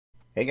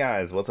Hey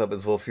guys, what's up?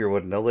 It's Volf here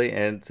with Nole,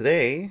 and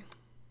today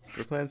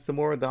we're playing some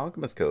more of the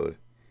Alchemist code.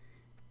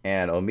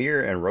 And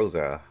Omir and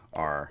Rosa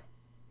are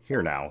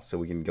here now, so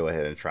we can go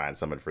ahead and try and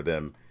summon for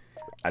them.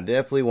 I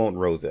definitely want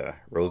Rosa.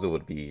 Rosa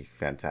would be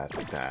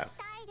fantastic to have.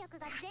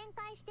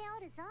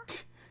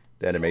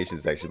 The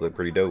animations actually look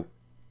pretty dope.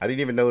 I didn't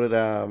even know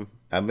that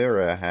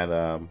Almira had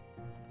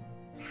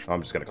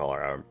I'm just gonna call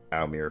her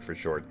Almira for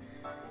short.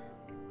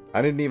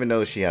 I didn't even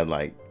know she had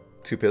like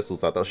two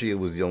pistols. I thought she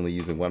was only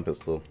using one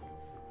pistol.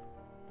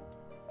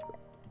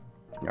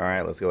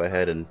 Alright, let's go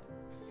ahead and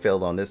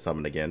fail on this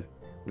summon again.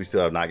 We still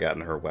have not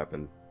gotten her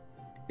weapon.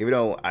 Even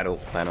though I don't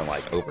plan on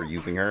like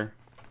overusing her.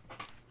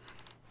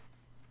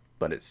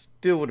 But it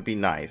still would be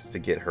nice to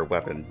get her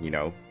weapon, you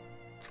know.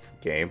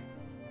 Game.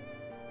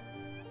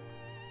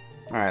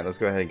 Alright, let's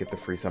go ahead and get the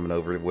free summon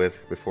over with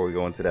before we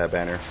go into that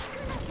banner.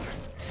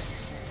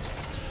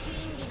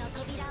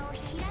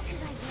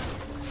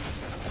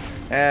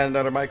 And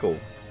another Michael,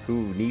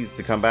 who needs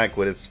to come back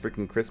with his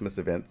freaking Christmas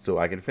event so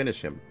I can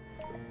finish him.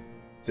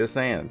 Just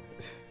saying.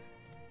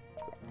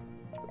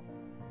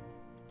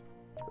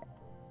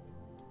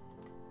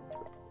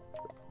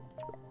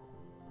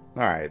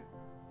 Alright.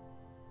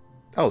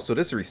 Oh, so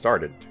this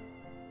restarted.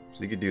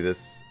 So you could do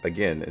this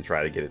again and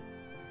try to get it.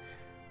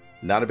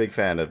 Not a big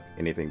fan of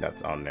anything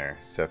that's on there,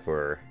 except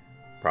for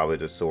probably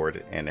the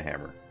sword and the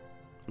hammer.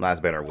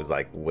 Last banner was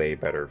like way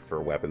better for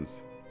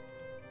weapons.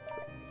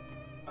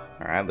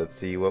 Alright, let's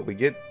see what we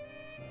get.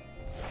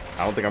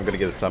 I don't think I'm going to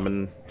get a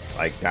summon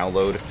like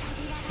download.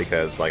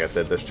 Because, like I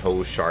said, this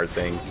whole shard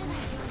thing,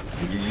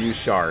 if you use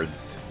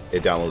shards,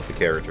 it downloads the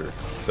character,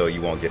 so you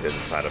won't get it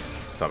inside of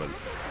summon.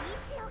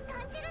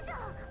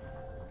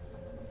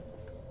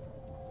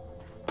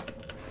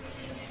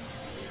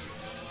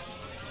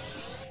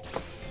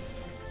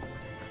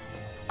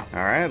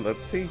 Alright,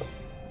 let's see.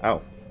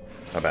 Oh,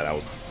 my bad, I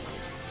was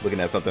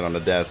looking at something on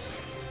the desk.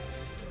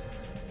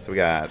 So we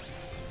got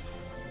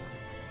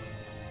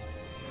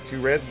 2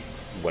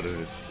 reds. What is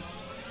it?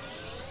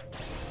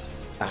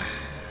 Ah.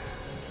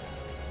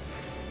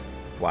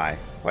 Why?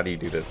 Why do you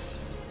do this?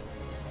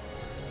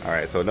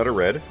 Alright, so another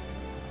red.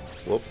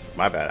 Whoops,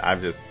 my bad. I'm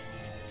just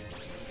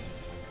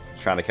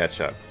trying to catch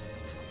up.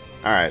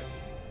 Alright.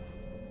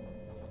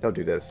 Don't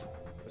do this.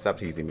 Stop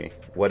teasing me.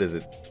 What is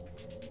it?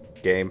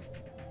 Game?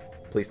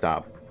 Please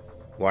stop.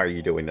 Why are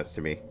you doing this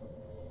to me?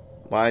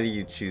 Why do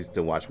you choose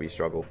to watch me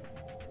struggle?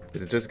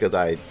 Is it just because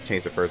I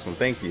changed the first one?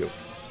 Thank you.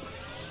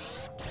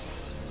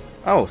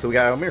 Oh, so we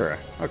got Almira.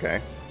 Okay.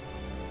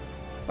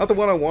 Not the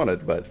one I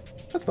wanted, but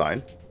that's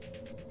fine.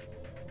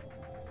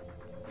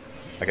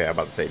 Okay, I'm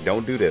about to say,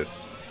 don't do this.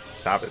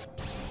 Stop it.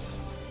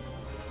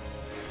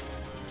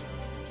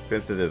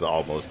 Vincent is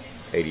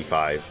almost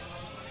 85.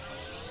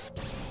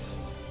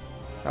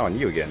 Oh, and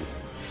you again.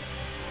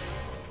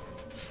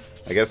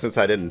 I guess since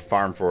I didn't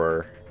farm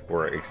for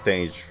or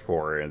exchange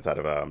for inside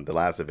of the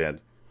last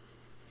event,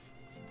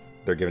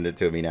 they're giving it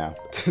to me now.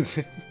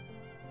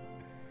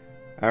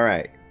 All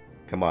right,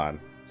 come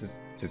on,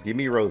 just give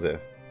me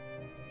Rosa,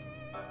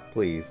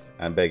 please.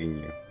 I'm begging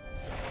you.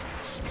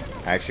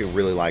 I actually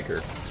really like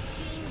her.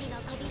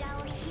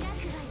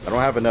 I don't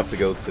have enough to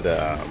go to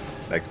the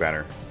next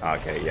banner.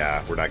 Okay,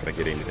 yeah, we're not gonna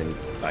get anything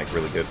like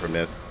really good from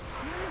this.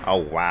 Oh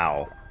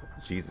wow,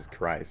 Jesus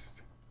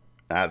Christ,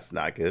 that's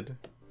not good.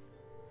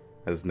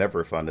 That's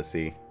never fun to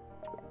see,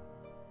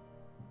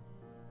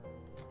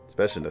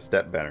 especially in the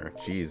step banner.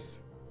 Jeez.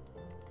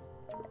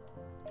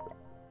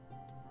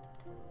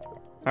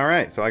 All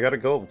right, so I got a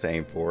goal to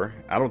aim for.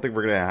 I don't think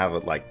we're gonna have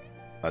like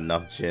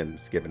enough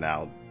gems given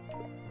out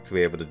to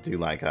be able to do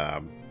like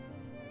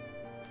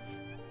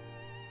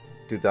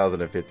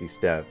 2050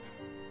 step.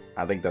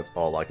 I think that's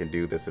all I can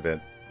do this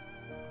event,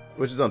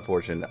 which is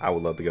unfortunate. I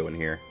would love to go in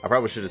here. I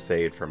probably should have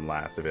saved from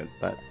last event,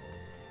 but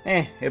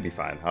it'll be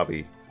fine. I'll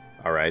be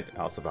all right.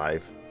 I'll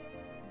survive.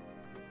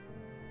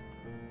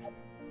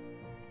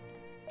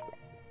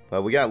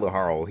 But we got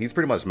Loharo. He's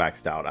pretty much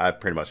maxed out. I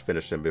pretty much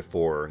finished him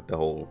before the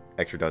whole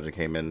extra dungeon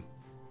came in,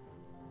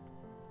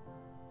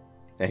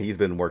 and he's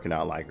been working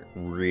out like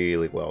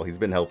really well. He's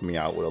been helping me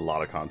out with a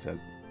lot of content.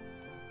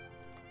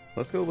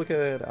 Let's go look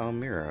at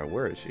Almira.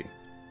 Where is she?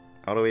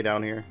 All the way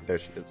down here? There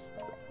she is.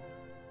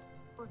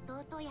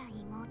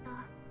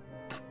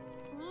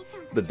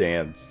 The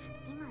dance.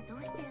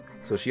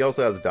 So she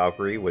also has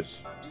Valkyrie, which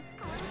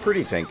is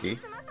pretty tanky.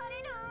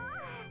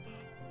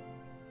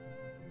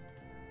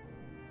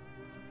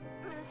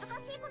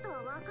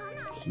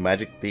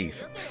 Magic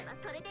Thief.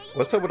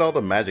 What's up with all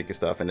the magic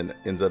stuff and it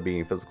ends up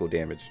being physical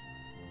damage?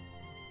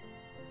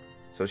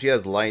 So she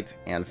has light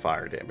and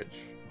fire damage.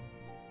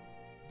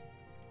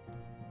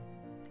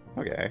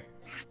 Okay,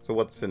 so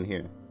what's in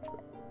here?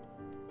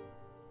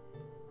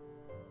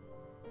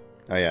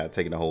 Oh yeah,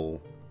 taking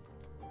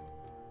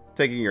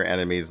your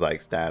enemies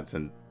like stats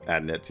and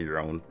adding it to your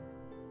own.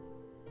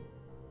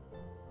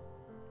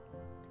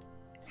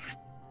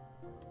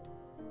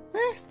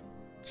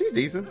 She's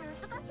decent.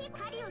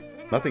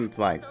 Nothing to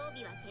like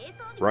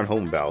run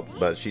home about,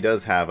 but she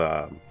does have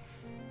a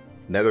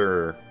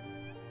nether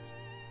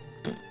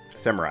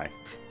samurai.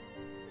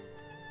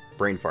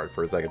 brain fart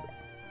for a second,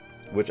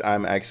 which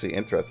I'm actually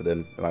interested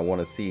in, and I want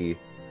to see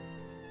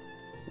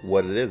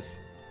what it is.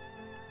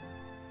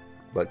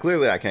 But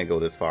clearly I can't go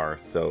this far,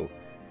 so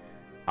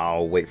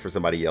I'll wait for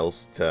somebody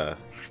else to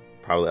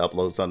probably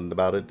upload something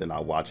about it, and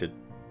I'll watch it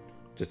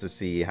just to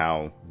see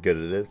how good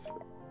it is.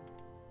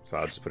 So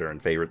I'll just put her in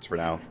favorites for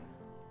now.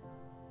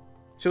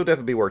 She'll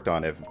definitely be worked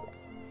on if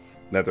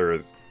Nether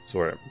is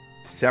sort of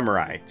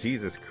samurai.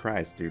 Jesus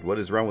Christ, dude, what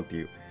is wrong with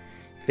you?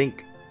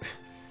 Think.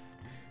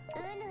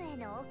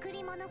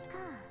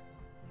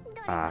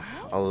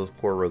 All those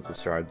poor Rosa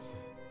shards.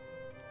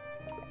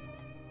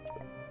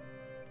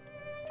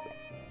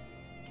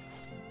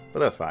 But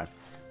that's fine.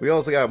 We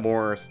also got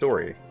more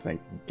story,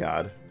 thank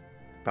God.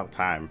 About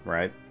time,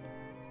 right?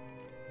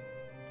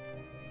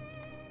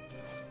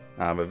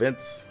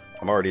 Events.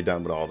 I'm already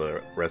done with all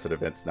the rest of the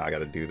events. Now I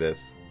gotta do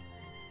this.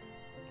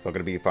 So I'm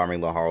gonna be farming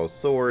Laharl's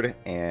sword,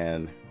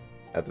 and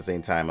at the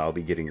same time I'll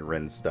be getting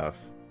Ren stuff.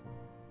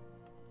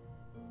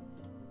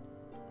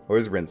 Or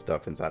is Ren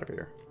stuff inside of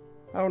here?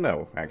 I don't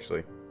know,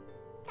 actually.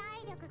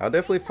 I'll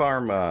definitely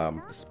farm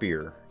the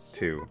spear,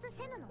 too.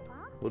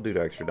 We'll do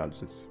the extra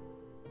dungeons.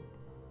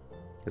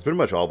 It's pretty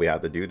much all we have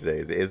to do today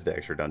is the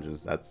extra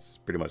dungeons. That's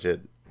pretty much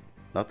it.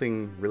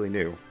 Nothing really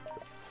new.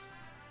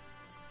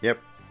 Yep.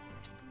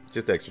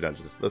 Just the extra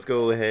dungeons. Let's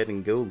go ahead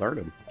and go learn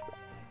them.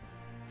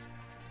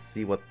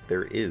 See what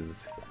there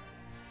is.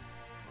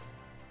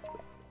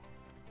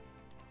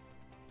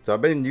 So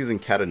I've been using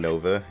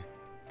Catanova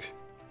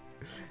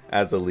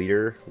as a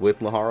leader with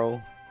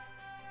Laharl.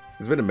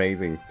 It's been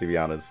amazing, to be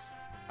honest.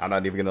 I'm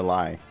not even gonna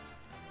lie.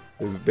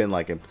 It's been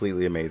like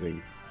completely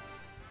amazing.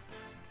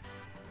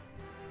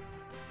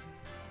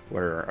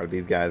 Where are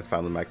these guys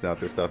finally maxing out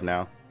their stuff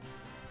now?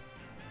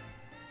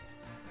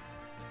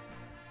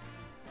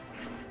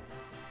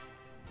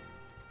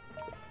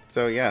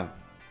 So yeah,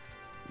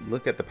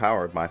 look at the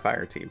power of my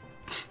fire team.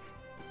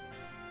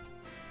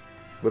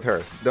 With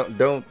her,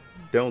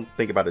 don't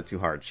think about it too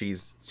hard.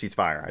 She's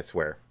fire. I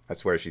swear. I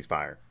swear she's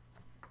fire.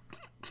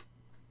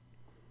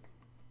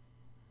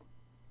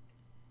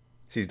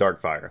 She's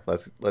dark fire.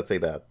 Let's say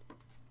that.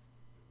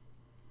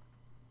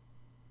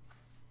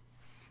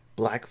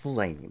 Black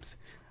flames.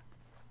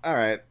 All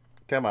right,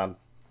 come on.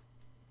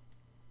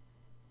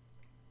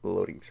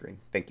 Loading screen.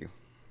 Thank you.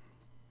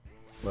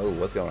 Whoa,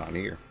 what's going on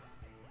here?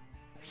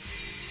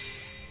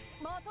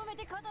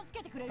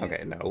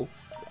 Okay, no.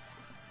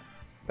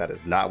 That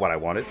is not what I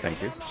wanted.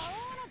 Thank you.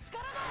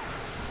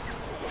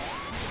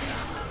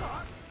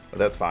 But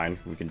that's fine.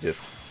 We can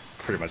just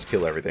pretty much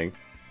kill everything.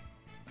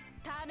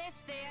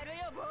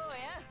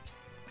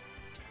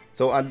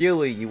 So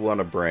ideally, you want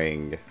to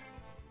bring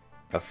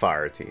a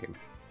fire team.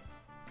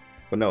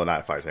 Well, no,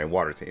 not a fire team, a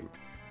water team.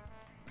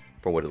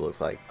 For what it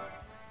looks like.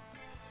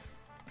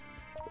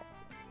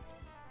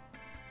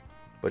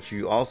 But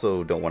you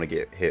also don't want to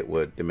get hit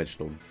with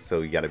dimensional,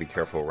 so you got to be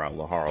careful around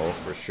Laharl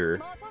for sure.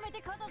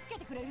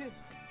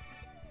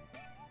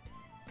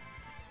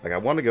 Like, I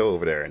want to go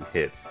over there and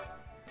hit,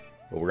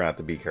 but we're gonna have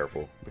to be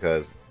careful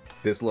because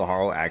this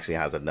Laharl actually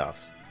has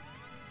enough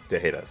to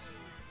hit us,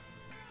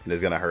 and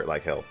it's gonna hurt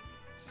like hell.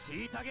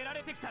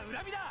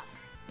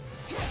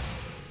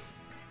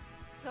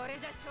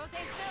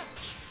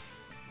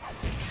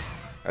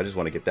 I just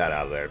want to get that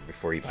out of there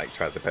before he like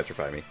tries to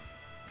petrify me.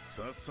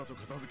 So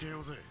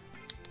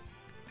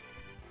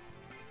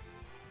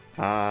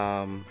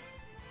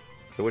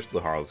which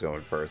Laharl is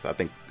going first? I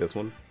think this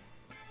one.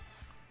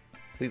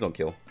 Please don't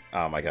kill.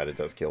 Oh my god, it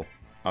does kill.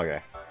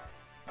 Okay.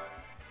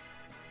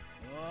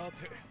 I'm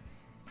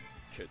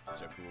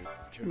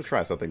gonna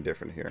try something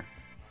different here.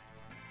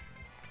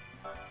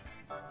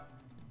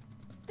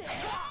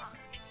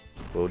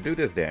 We'll do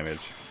this damage.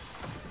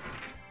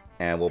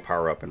 And we'll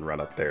power up and run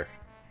up there.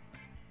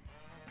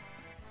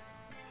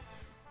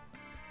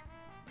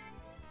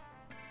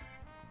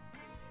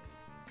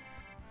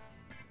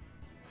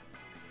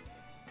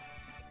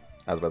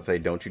 I was about to say,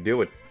 don't you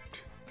do it.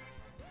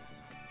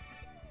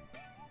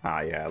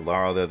 Ah, yeah,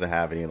 Laharl doesn't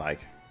have any, like,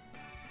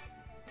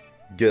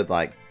 good,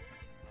 like,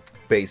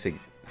 basic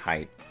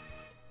height.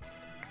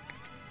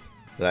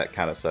 So that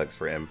kind of sucks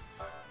for him.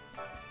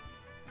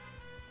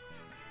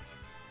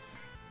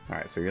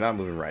 Alright, so you're not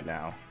moving right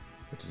now,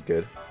 which is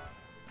good.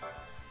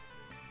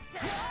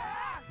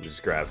 We'll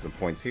just grab some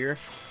points here.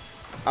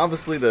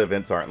 Obviously, the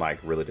events aren't, like,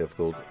 really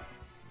difficult.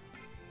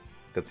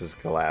 Because it's a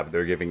collab.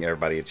 They're giving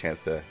everybody a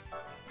chance to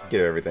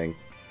get everything.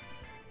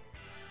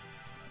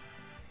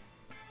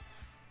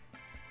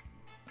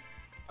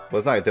 Well,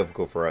 it's not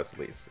difficult for us, at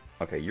least.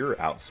 Okay, you're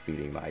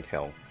outspeeding like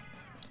hell.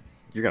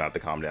 You're gonna have to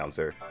calm down,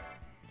 sir.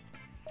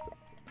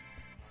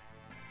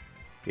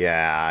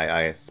 Yeah,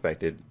 I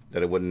expected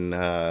that it wouldn't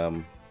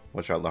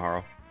one-shot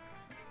Laharl.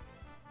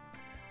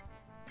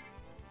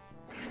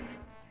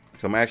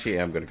 So I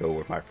am gonna go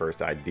with my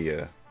first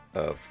idea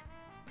of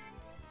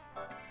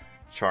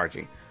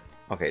charging.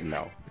 Okay,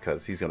 no,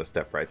 because he's gonna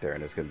step right there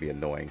and it's gonna be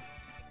annoying.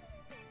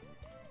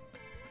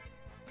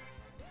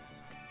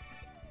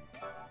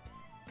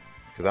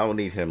 Because I don't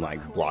need him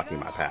like blocking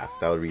my path.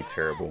 That would be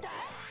terrible.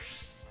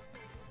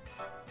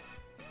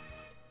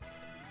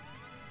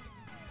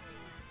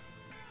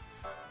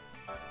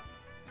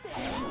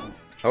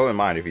 I wouldn't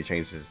mind if he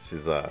changes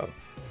his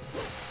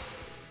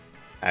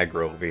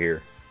aggro over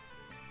here.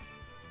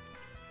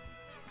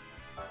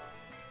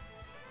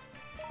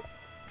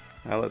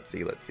 Now let's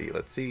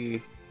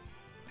see.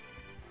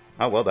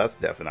 Oh well, that's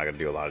definitely not gonna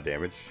do a lot of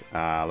damage.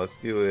 Let's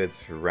do it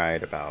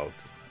right about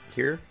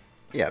here.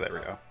 Yeah, there we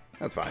go.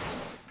 That's fine.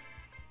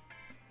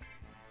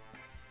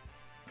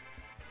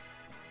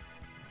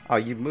 Oh,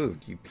 you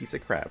moved, you piece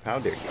of crap. How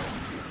dare you?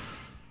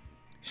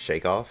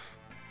 Shake off?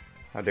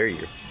 How dare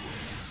you?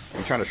 Are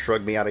you trying to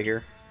shrug me out of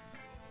here?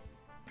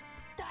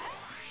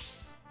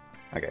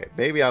 Okay,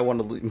 maybe I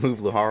want to move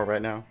Luhara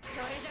right now.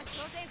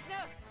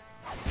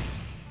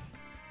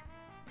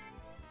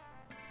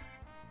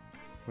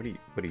 What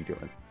are you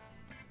doing?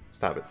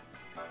 Stop it.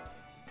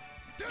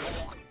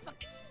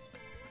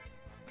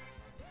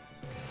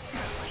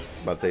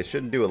 About to say, it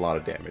shouldn't do a lot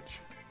of damage.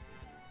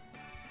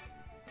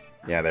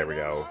 Yeah, there we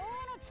go.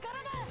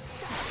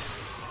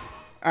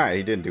 Alright,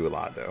 he didn't do a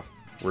lot though.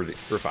 We're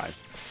fine.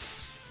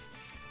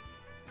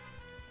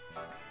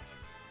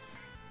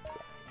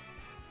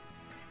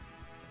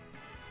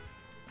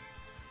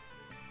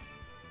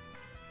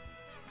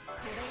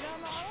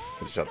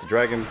 Finish out the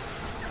dragons.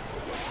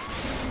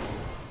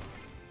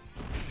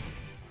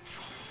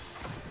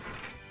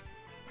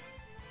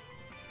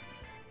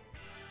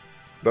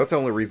 That's the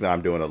only reason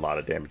I'm doing a lot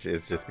of damage,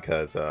 is just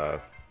because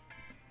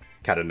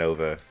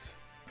Catanova's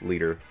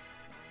leader.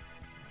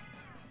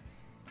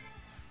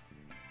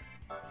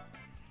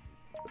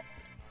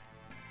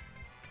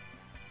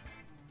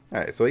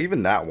 Alright, so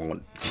even that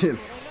won't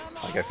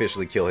like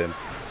officially kill him.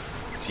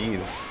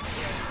 Jeez.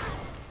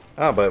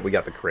 Oh, but we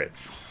got the crit.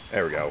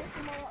 There we go.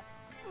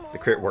 The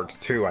crit works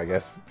too, I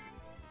guess.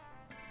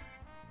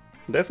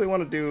 Definitely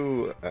want to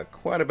do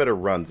quite a bit of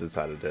runs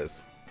inside of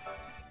this.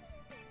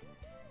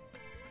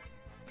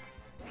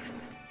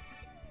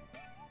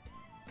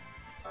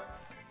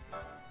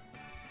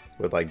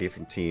 With like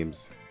different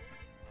teams.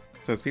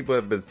 Since people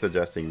have been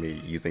suggesting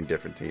me using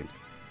different teams.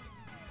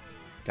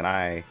 Can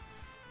I...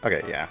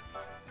 Okay, yeah.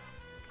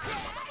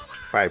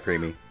 Alright,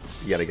 Preemie.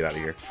 You gotta get out of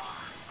here.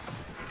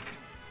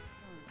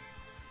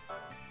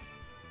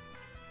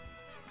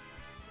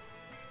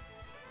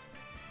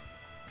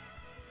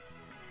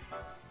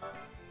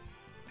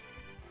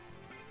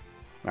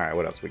 Alright,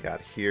 what else we got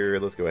here?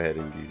 Let's go ahead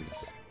and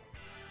use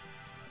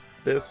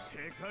this.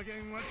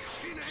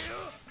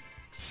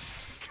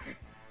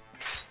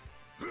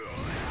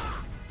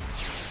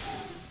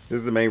 This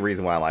is the main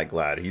reason why I like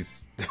Glad.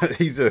 He's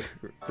he's a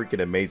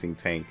freaking amazing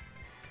tank.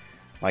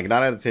 Like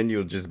 9 out of 10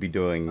 you'll just be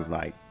doing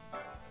like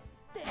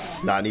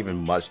not even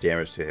much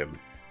damage to him.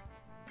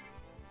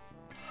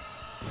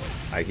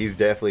 Like he's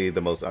definitely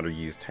the most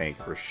underused tank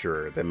for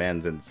sure. The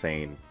man's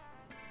insane.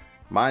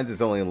 Mine's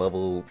is only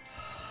level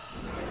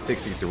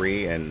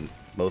 63 and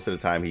most of the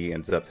time he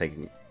ends up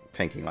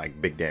tanking like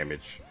big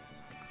damage.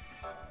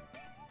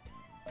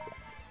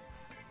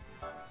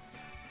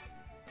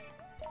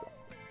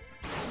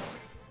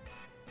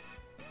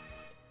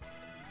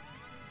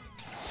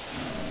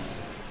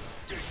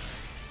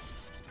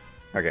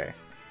 Okay,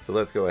 so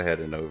let's go ahead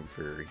and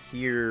over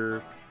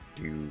here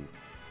do...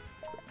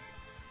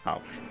 Oh,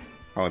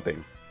 wrong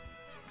thing.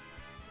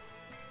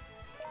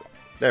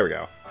 There we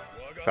go.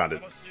 Found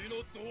it.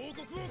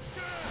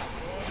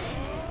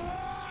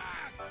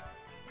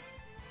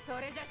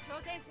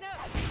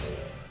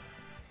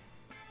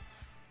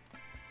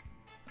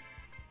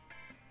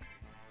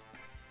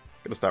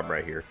 Gonna stop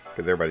right here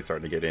because everybody's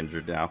starting to get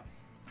injured now.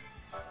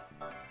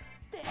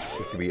 It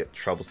could be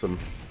troublesome.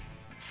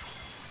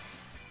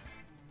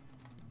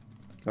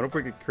 I wonder if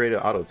we could create an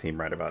auto team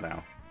right about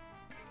now.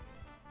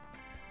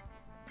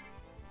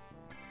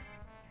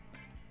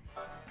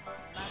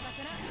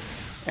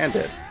 And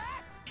dead.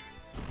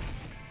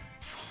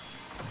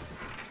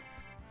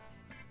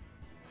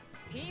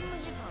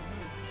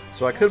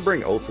 So I could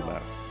bring Ultima.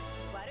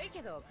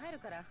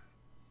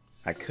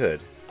 I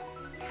could.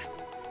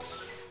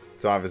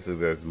 So obviously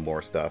there's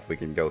more stuff we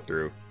can go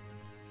through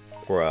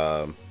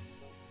for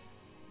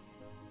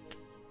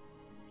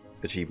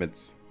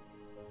achievements.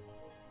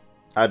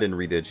 I didn't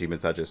read the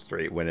achievements, I just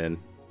straight went in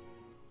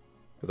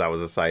because I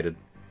was excited.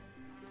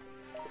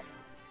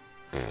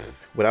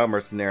 Without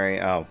Mercenary,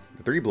 oh,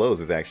 3 blows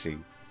is actually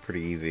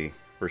pretty easy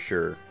for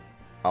sure.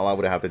 All I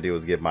would have to do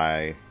is get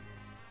my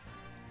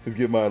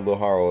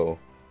Luhara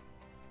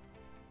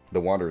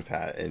the Wanderer's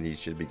hat and he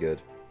should be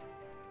good.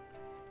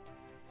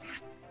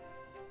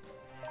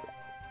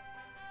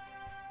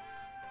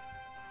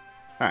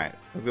 Alright,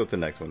 let's go to the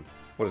next one.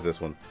 What is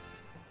this one?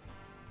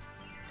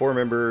 4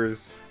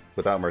 members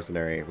without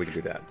Mercenary, we can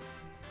do that.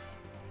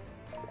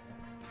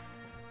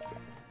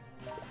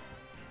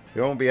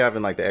 We won't be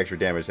having like the extra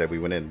damage that we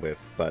went in with,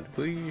 but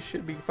we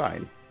should be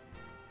fine.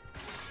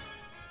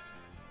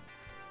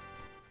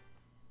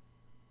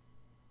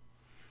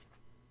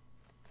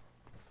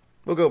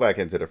 We'll go back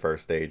into the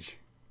first stage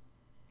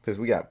because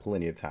we got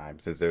plenty of time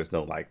since there's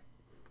no like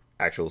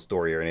actual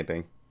story or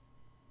anything.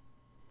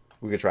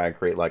 We could try and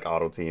create like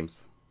auto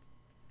teams.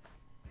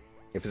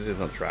 If it's just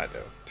no try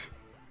though.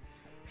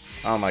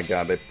 Oh my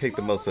god, they picked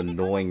the most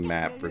annoying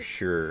map for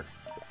sure.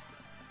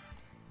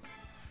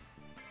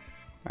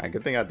 Alright,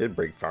 good thing I did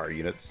break fire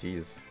units.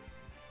 Jeez.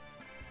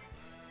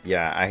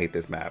 Yeah, I hate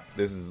this map.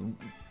 This is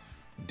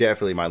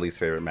definitely my least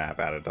favorite map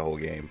out of the whole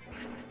game.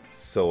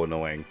 So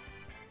annoying.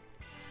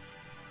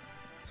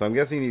 So I'm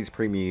guessing these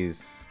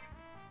preemies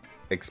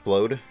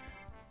explode.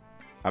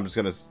 I'm just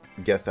gonna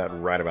guess that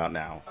right about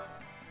now.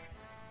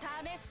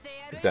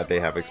 Is that they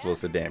have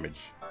explosive damage.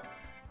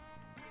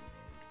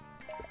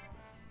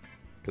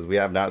 Because we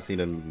have not seen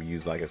them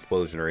use like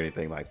explosion or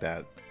anything like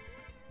that.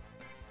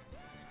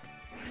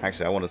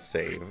 Actually, I want to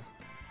save.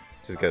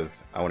 Just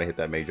because I want to hit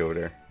that mage over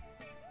there.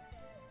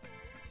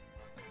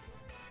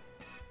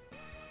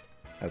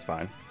 That's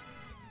fine.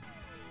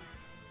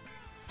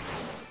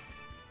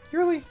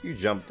 Really? You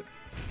jumped.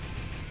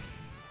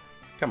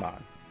 Come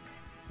on.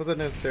 Was that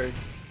necessary?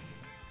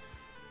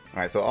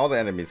 Alright, so all the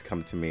enemies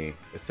come to me,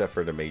 except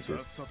for the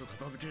mages.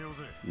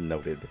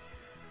 Noted.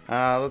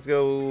 Let's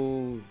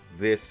go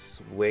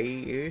this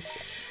way-ish.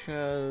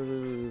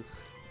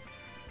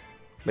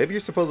 Maybe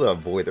you're supposed to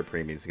avoid the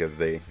preemies because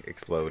they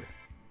explode.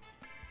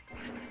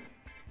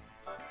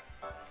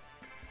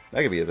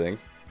 That could be a thing.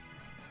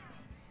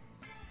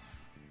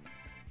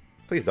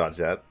 Please dodge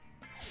that.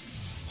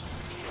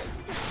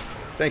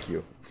 Thank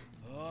you.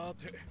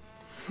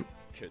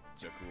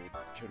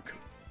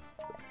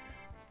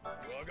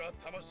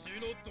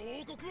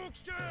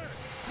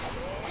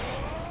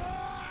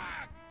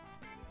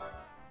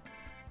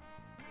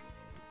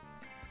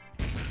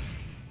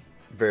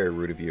 Very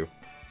rude of you.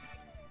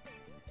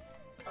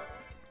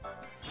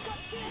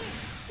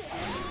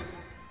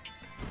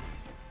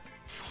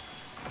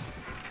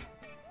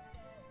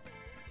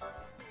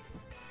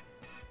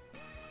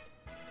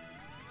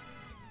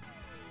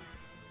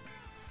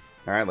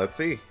 Alright, let's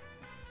see.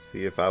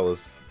 See if I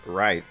was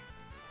right.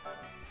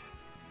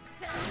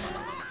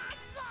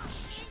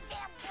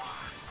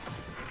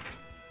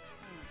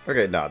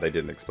 Okay, no, they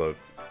didn't explode.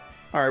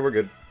 Alright, we're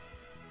good.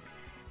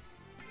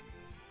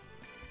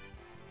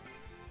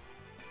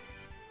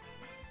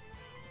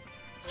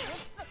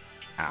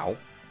 Ow.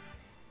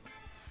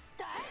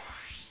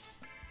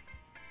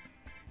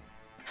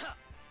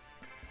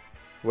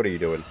 What are you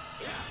doing?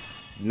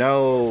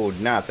 No,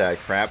 not that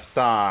crap.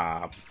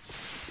 Stop.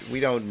 We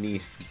don't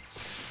need...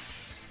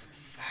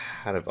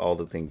 Out of all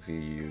the things you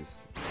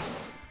use,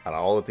 out of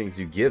all the things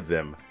you give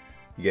them,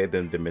 you gave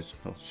them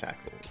dimensional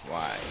shackle.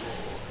 Why?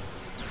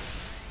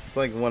 It's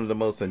like one of the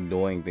most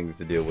annoying things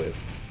to deal with.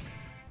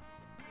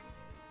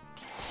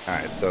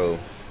 Alright, so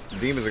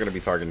demons are going to be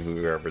targeting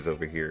whoever's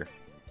over here.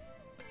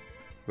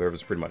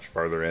 Whoever's pretty much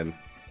farther in.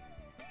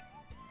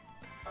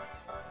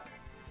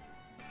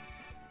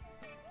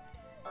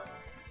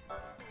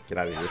 Get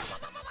out of here.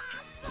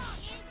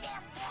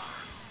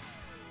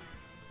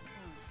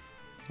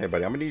 Hey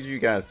buddy, I'm gonna need you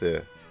guys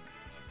to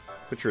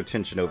put your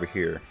attention over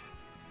here.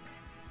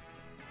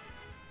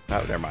 Oh,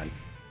 never mind.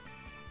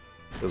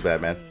 Feels bad,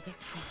 man.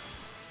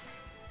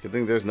 Good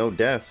thing there's no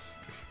deaths.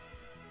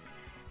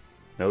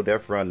 No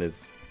death run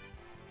is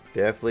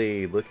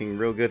definitely looking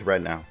real good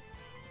right now.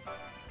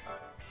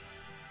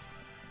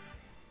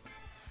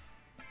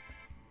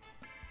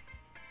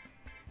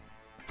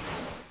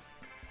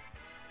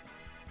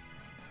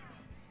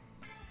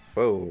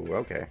 Whoa,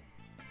 okay.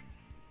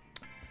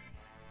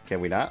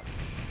 Can we not?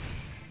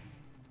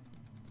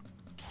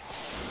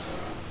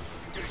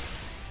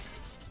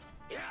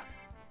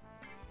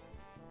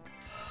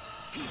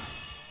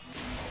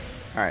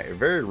 Alright,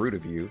 very rude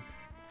of you,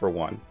 for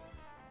one.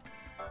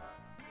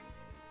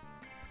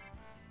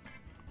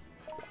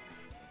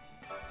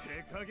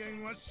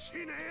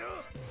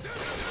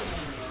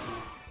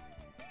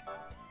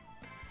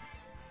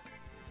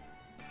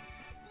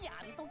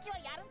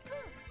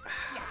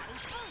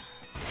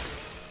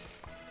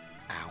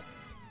 Ow,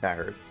 that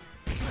hurts.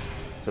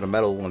 So the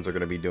metal ones are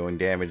going to be doing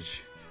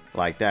damage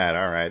like that,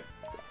 alright.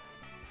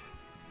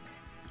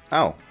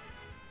 Oh.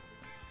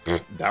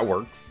 That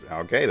works.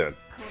 Okay then.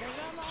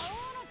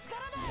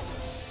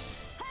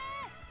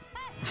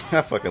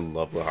 I fucking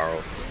love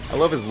Laharo. I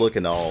love his look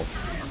and all.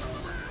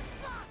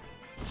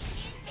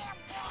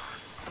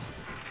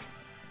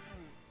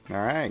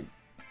 Alright.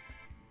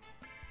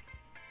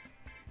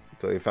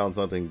 So he found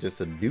something just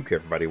to nuke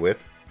everybody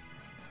with.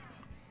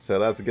 So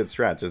that's a good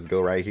strat. Just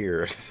go right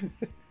here.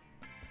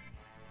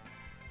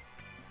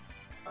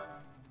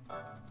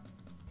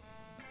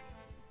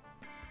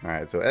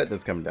 Alright, so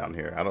Etna's coming down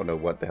here. I don't know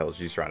what the hell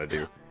she's trying to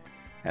do.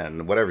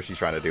 And whatever she's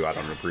trying to do, I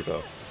don't approve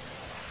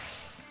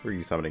of. Who are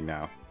you summoning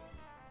now?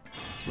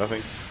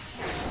 Nothing?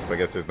 So I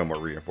guess there's no more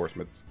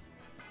reinforcements.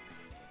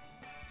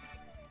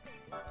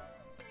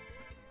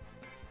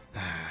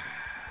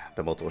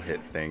 The multiple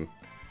hit thing.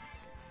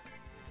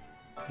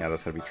 Yeah,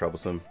 that's going to be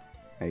troublesome.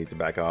 I need to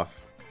back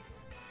off.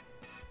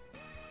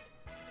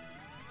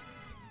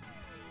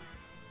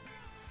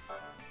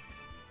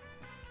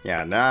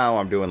 Yeah, now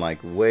I'm doing like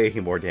way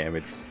more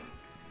damage.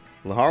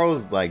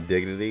 Laharo's like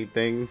dignity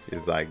thing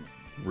is like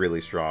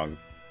really strong.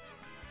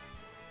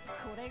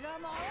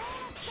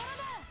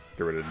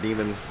 Get rid of the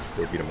demon,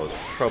 would be the most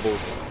trouble.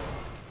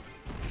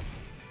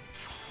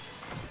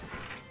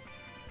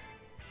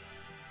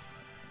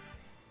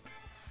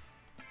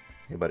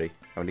 Hey, buddy.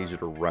 I need you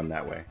to run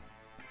that way.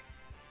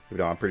 Even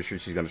though I'm pretty sure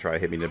she's going to try to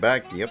hit me in the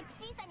back. Yep.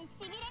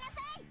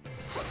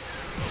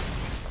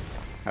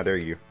 How dare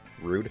you?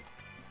 Rude.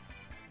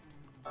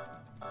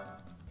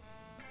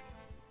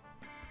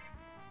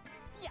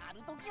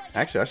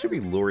 Actually, I should be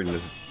luring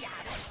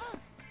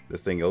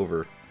this thing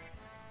over.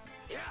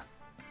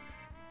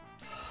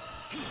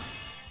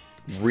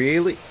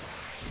 Really?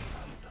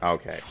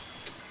 Okay.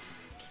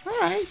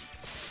 Alright.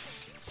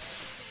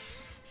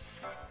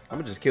 I'm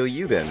gonna just kill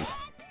you then.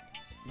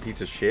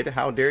 Piece of shit.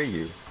 How dare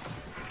you?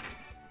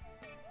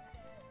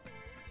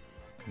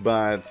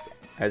 But,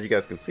 as you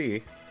guys can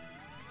see,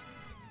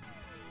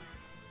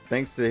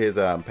 thanks to his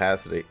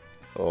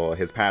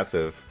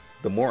passive,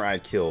 the more I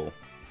kill,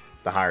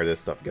 the higher this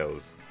stuff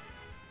goes.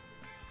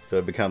 So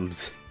it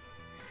becomes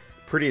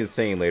pretty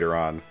insane later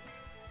on.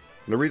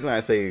 And the reason I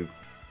say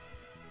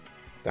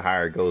the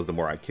higher it goes, the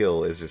more I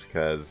kill, is just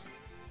because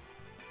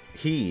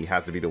he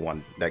has to be the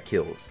one that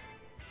kills.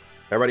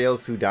 Everybody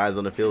else who dies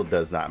on the field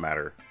does not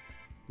matter.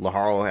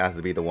 Laharl has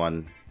to be the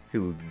one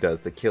who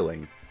does the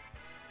killing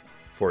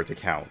for it to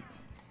count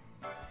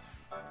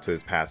to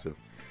his passive.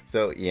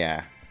 So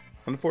yeah,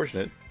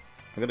 unfortunate.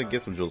 I'm gonna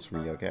get some jewels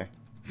from you, okay?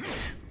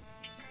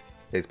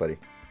 Thanks, buddy.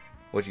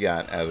 What you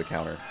got as a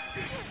counter?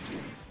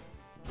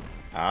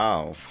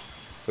 Oh,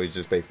 so he's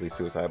just basically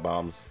suicide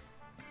bombs.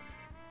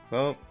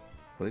 Well,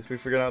 at least we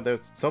figured out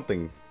there's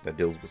something that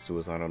deals with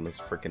suicide on this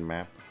freaking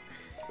map.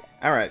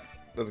 Alright,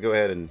 let's go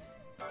ahead and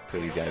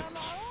kill these guys.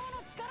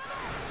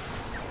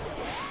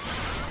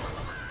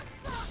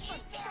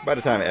 By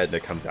the time Edna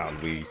comes down,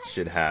 we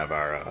should have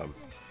our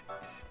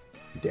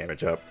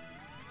damage up.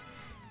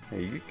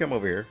 Hey, you come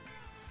over here.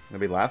 That'll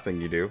be the last thing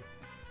you do.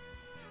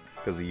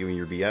 Because of you and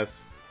your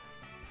BS.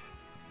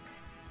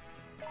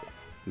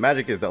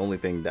 Magic is the only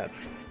thing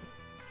that's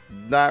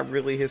not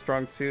really his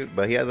strong suit,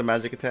 but he has a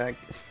magic attack.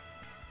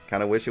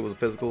 Kind of wish it was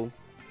physical.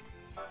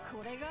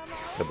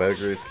 The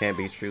beggars can't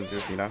be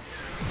choosers, you know?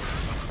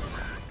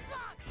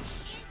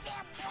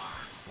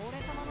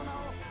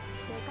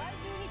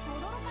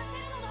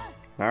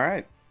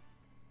 Alright.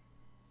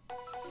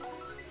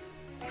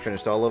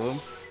 Finished all of them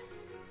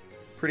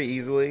pretty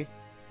easily.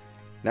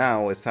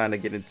 Now it's time to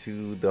get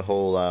into the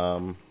whole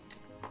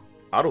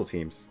auto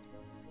teams.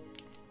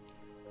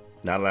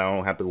 Now that I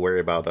don't have to worry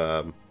about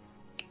the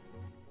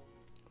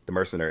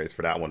mercenaries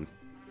for that one.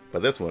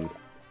 But this one,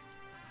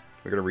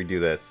 we're going to redo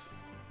this.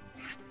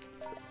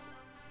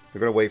 We're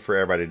going to wait for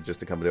everybody just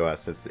to come to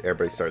us since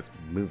everybody starts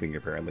moving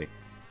apparently.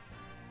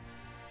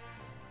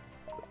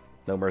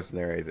 No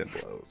mercenaries and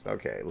blows.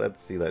 Okay,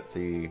 let's see, let's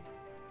see.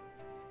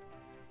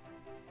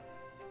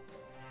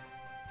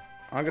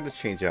 I'm going to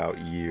change out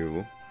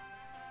you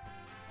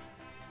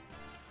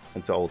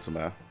into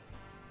Ultima.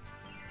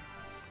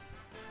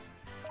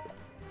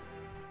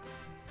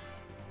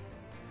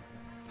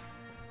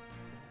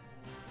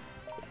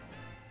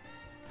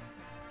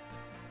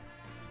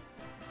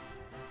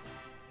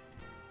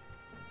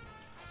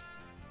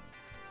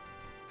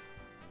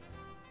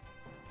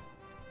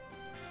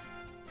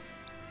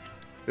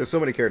 There's so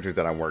many characters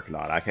that I'm working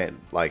on. I can't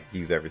like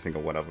use every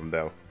single one of them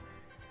though.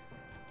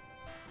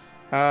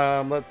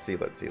 Let's see.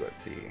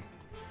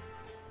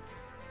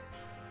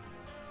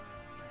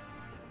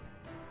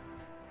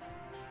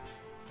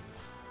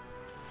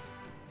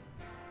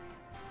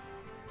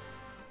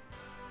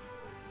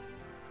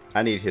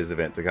 I need his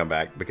event to come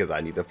back because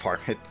I need to farm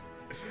it.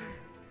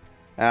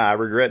 I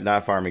regret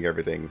not farming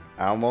everything.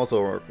 I'm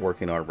also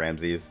working on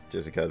Ramses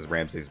just because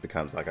Ramses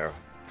becomes like a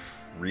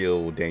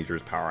real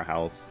dangerous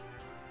powerhouse.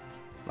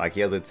 Like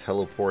he has a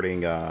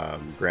teleporting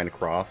Grand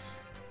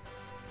Cross,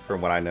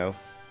 from what I know.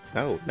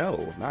 No,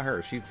 not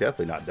her. She's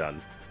definitely not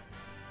done.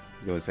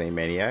 You insane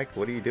maniac?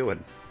 What are you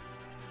doing?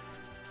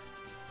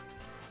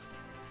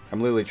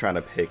 I'm literally trying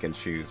to pick and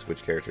choose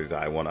which characters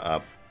I want to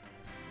up.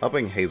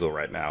 Upping Hazel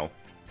right now.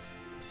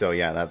 So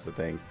yeah, that's the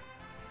thing.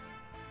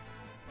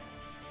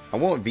 I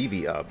want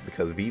Vivi up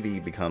because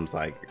Vivi becomes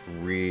like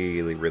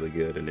really, really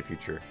good in the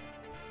future.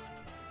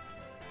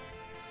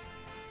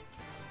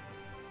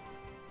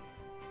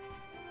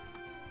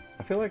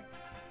 I feel like,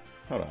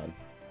 hold on.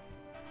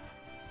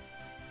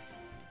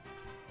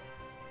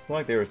 I feel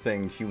like they were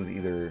saying she was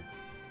either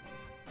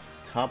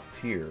top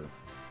tier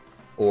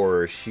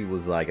or she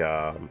was like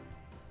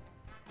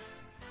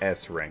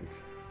S rank.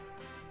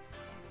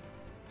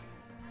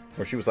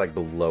 Or she was like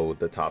below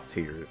the top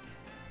tier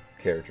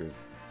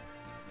characters.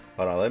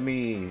 Hold on, let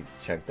me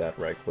check that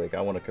right quick.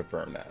 I want to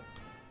confirm that.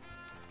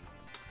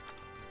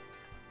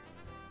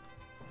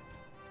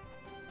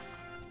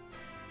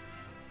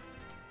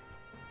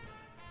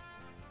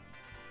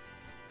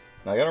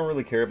 Like, I don't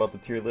really care about the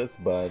tier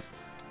list, but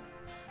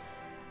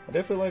I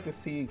definitely like to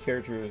see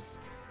characters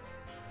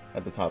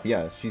at the top.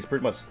 Yeah, she's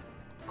pretty much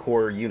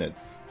core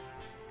units.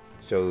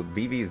 So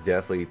Vivi is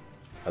definitely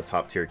a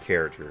top tier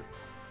character.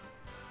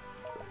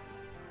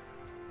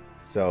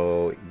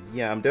 So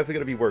yeah, I'm definitely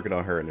going to be working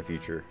on her in the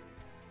future.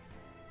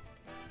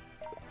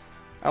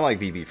 I like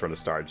Vivi from the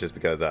start just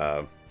because,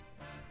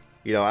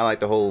 you know, I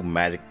like the whole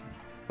magic,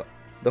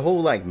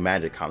 like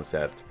magic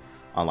concept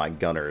on like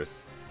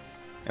gunners.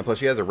 And plus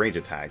she has a range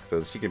attack,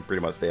 so she can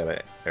pretty much stay out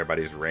of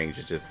everybody's range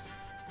and just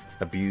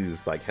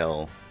abuse like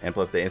hell. And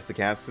plus the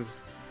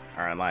instacasts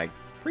are like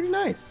pretty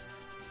nice.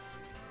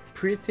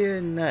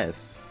 Pretty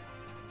nice.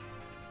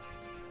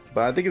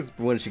 But I think it's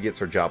when she gets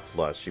her job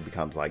plus, she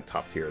becomes like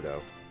top tier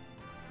though.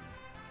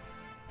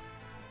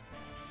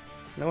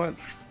 You know what?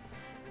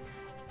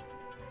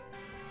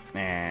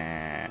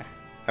 Nah.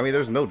 I mean,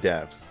 there's no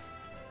deaths.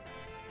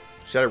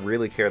 Should I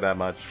really care that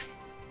much?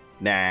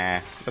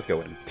 Nah. Let's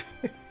go in.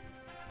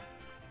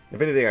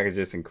 If anything, I could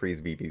just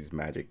increase VP's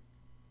magic.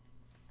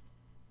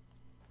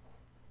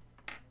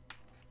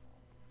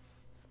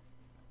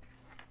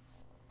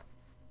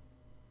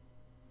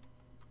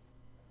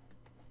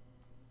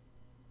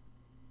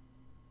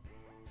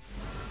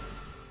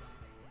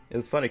 It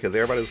was funny because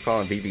everybody was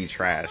calling VP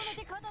trash.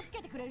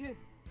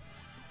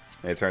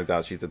 And it turns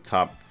out she's a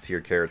top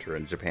tier character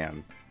in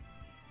Japan.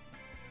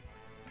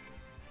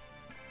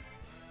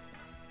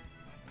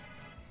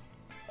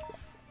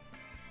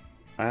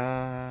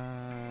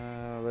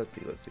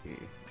 Let's see.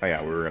 Oh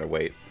yeah, we were gonna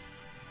wait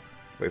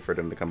for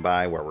them to come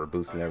by while we're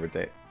boosting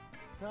everything,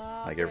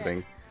 like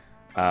everything.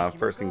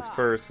 First things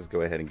first, let's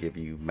go ahead and give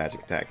you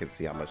magic attack and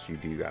see how much you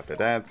do after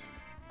that.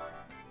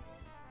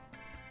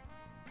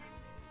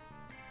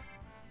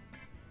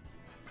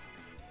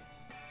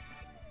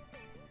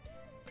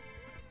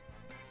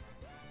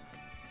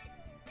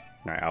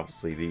 Alright,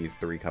 obviously these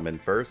three come in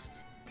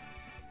first.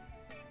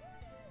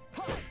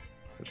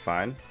 That's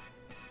fine.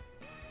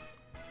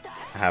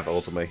 I have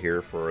Ultima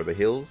here for the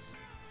heals.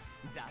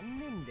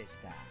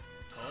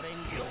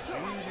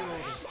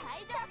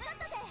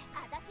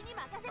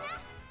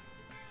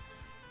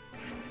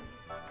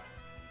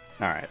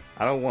 Alright,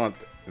 I don't want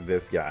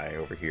this guy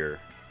over here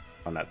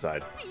on that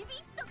side,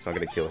 so I'm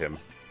gonna kill him.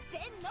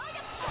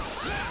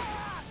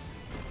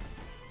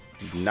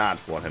 Do not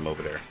want him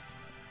over there.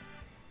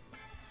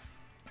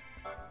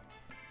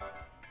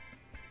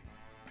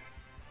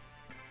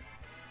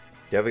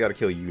 Definitely gotta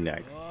kill you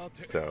next,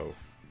 so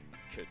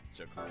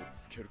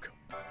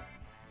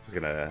just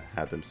gonna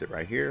have them sit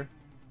right here.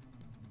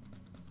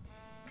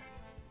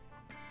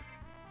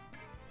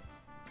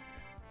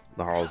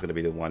 Laharl's gonna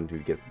be the one who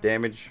gets the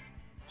damage.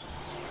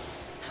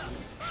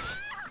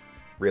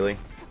 Really?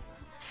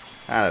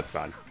 Ah, that's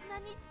fine.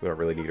 We don't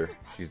really need her.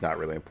 She's not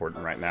really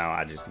important right now.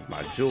 I just need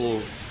my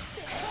jewels.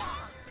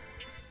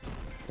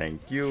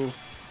 Thank you.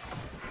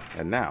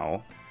 And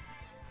now,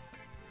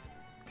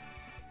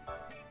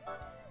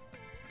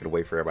 gonna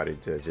wait for everybody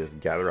to just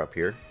gather up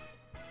here.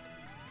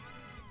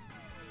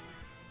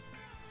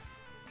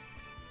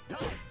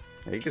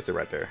 Yeah, you can sit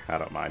right there. I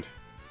don't mind.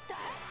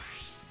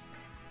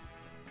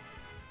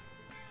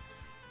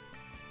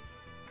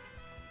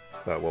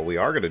 But what we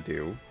are gonna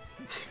do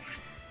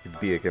is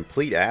be a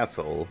complete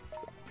asshole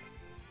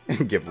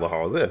and give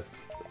Laharl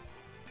this.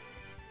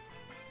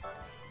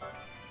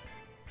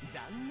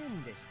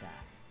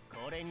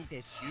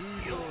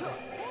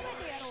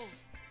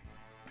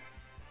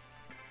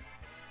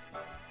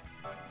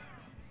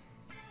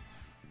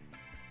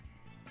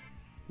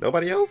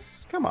 Nobody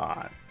else? Come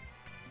on.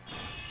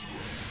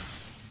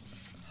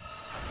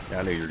 Yeah,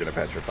 I knew you were gonna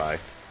petrify.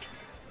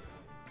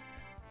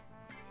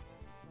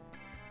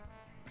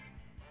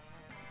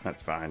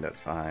 That's fine, that's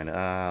fine.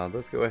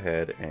 Let's go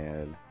ahead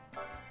and...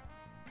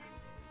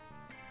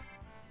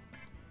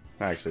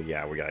 Actually,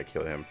 yeah, we gotta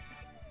kill him.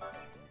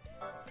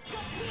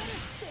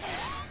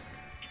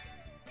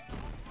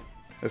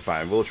 It's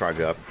fine, we'll charge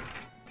up.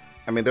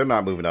 I mean, they're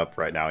not moving up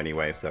right now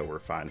anyway, so we're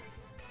fine.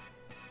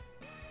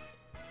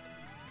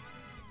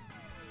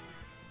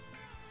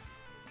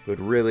 Would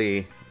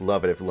really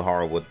love it if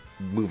Laharl would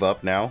move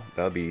up now.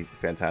 That would be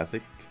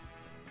fantastic.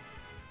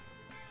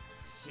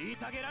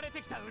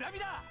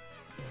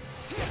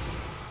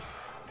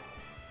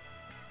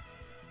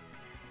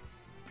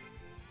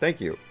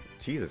 Thank you.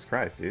 Jesus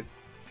Christ, dude.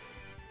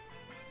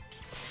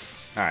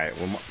 Alright,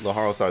 when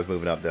Laharl starts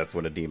moving up, that's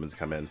when the demons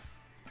come in.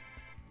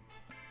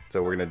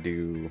 So we're gonna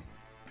do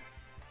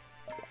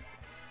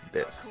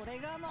this.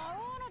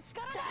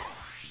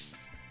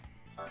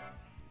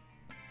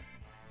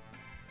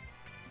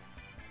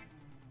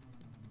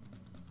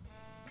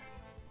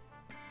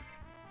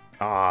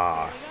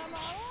 Ah.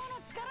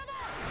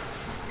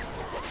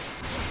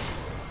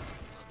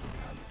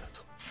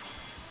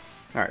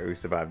 Alright, we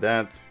survived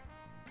that.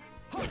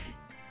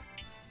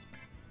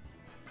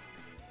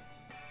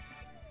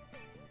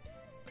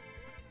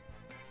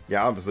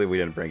 Yeah, obviously we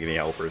didn't bring any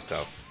helpers,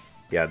 so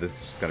yeah, this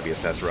is just gonna be a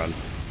test run.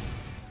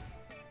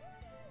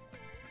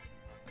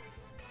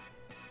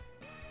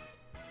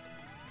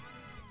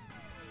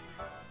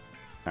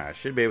 I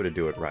should be able to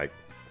do it right.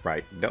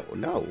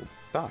 No,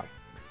 stop.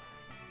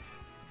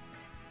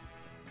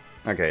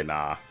 Okay,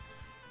 nah.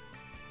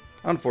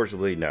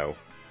 Unfortunately, no.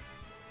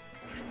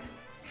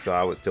 So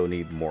I would still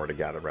need more to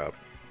gather up.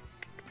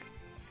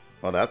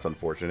 Well, that's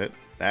unfortunate.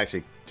 That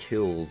actually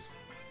kills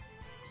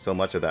so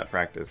much of that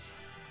practice.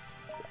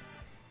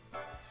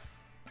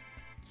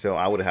 So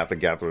I would have to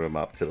gather them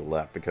up to the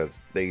left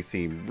because they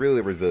seem really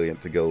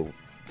resilient to go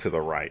to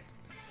the right.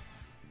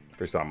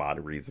 For some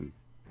odd reason.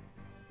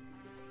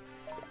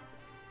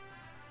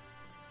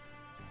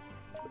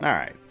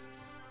 Alright.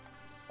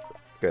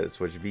 Gotta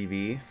switch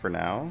VV for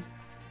now.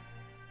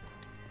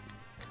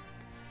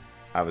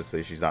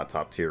 Obviously, she's not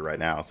top tier right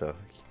now, so...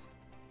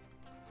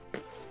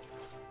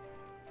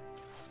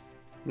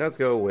 Let's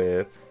go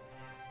with...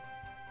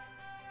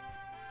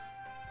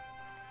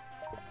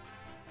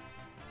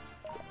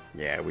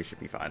 Yeah, we should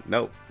be fine.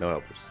 Nope, no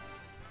helpers.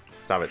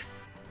 Stop it.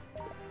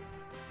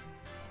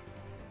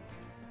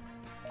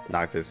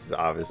 Noctis is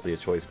obviously a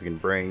choice we can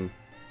bring.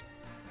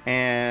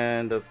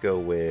 And let's go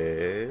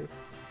with...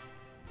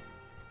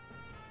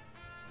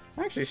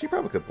 Actually, she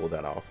probably could pull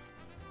that off.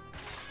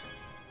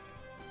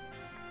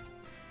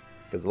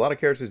 Because a lot of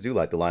characters do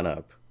like to line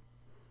up.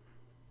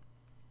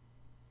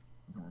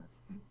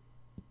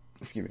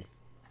 Excuse me.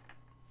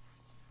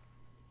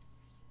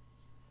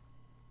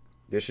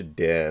 This should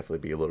definitely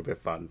be a little bit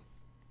fun.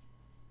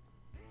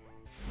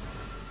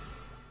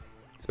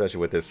 Especially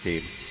with this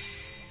team.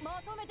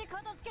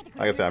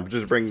 Like I said, I'm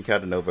just bringing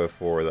Catanova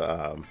for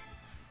the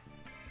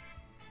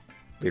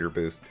leader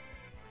boost.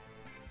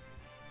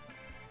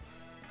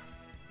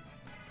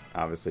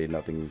 Obviously,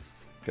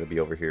 nothing's going to be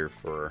over here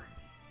for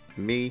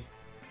me.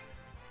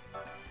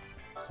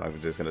 So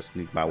I'm just going to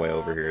sneak my way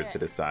over here to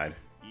this side.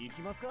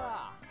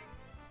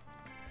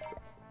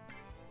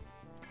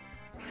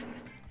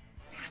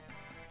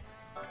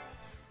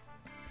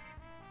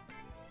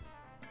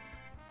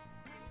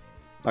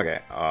 Okay,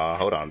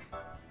 hold on.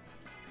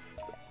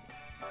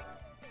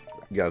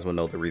 You guys will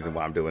know the reason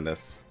why I'm doing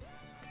this.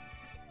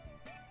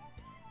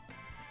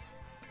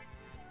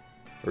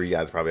 Or you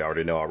guys probably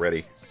already know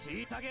already.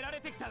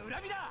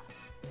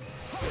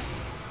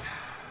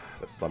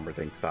 The slumber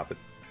thing, stop it.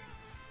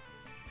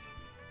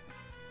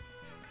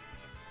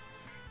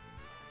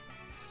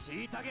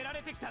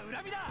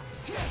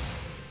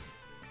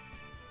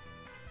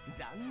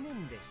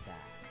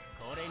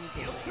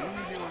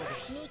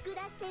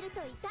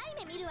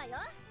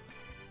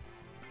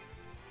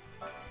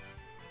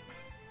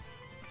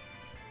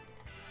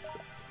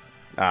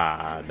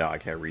 Ah, no, I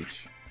can't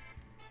reach.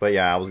 But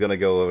yeah, I was gonna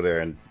go over there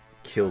and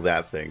kill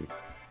that thing.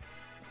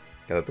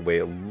 Gotta have to wait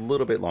a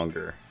little bit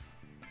longer.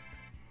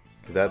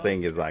 That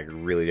thing is like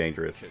really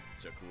dangerous.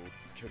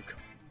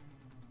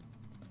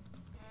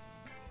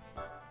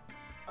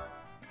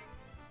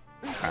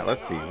 Alright,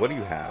 let's see. What do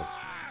you have?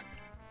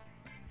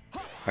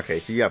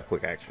 Okay, so you have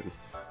quick action.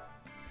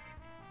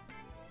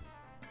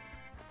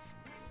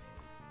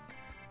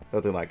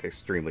 Nothing like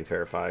extremely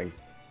terrifying.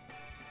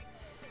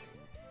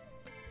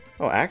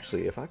 Oh,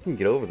 actually, if I can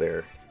get over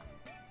there.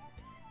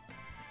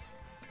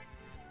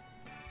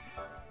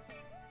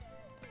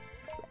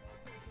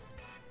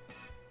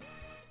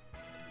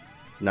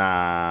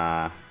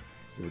 Nah,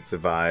 you would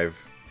survive,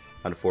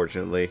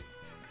 unfortunately.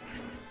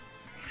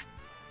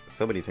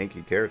 So many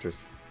tanky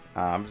characters.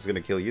 I'm just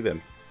gonna kill you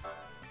then.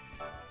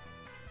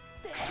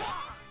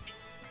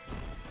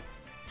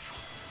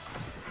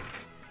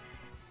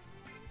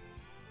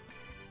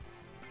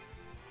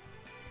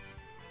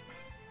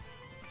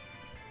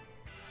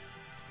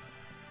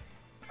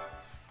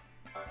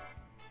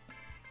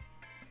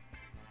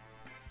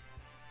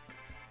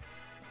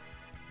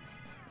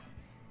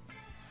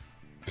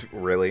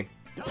 Really?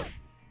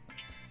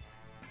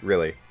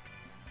 Really?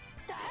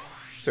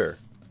 Sir?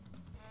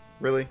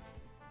 Really?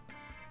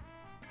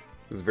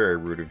 It's very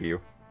rude of you.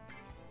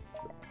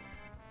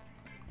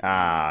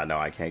 Ah, no,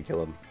 I can't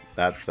kill him.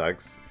 That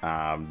sucks.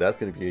 That's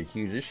gonna be a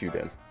huge issue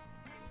then.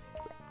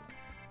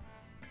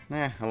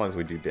 As long as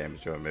we do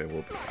damage to him, it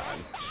will be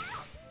fine.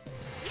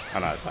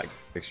 I'm not, like,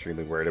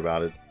 extremely worried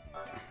about it.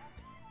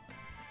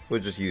 We'll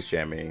just use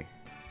Shammy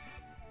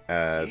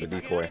as a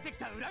decoy.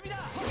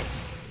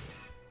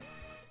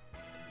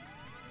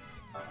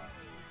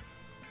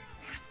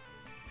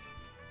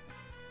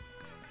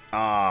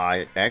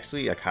 I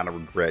kind of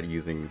regret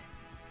using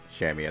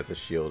Shammy as a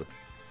shield,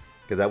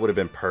 because that would have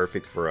been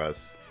perfect for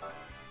us.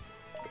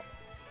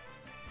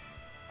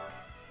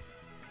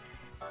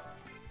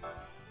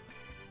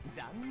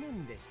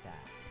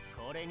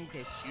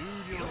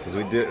 Because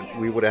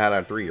we would have had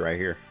our 3 right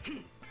here.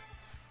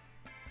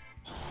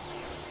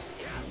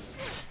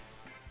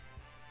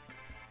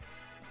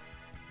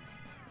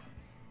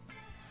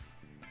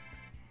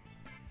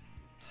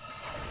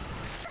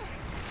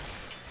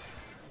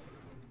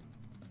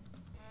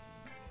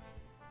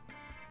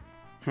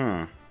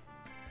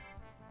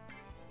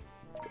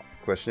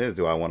 Question is,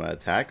 do I want to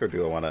attack or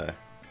do I want to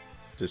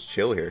just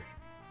chill here?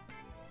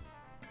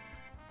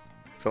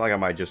 I feel like I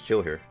might just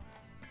chill here.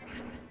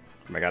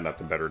 I got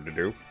nothing better to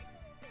do.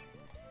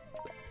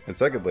 And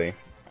secondly,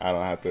 I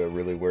don't have to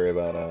really worry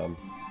about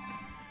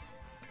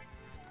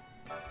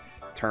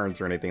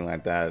turns or anything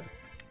like that.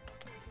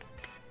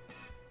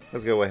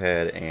 Let's go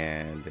ahead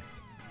and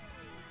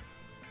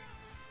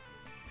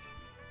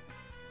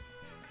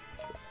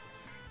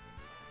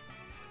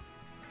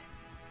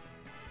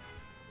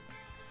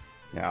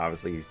yeah,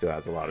 obviously he still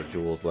has a lot of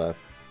jewels left.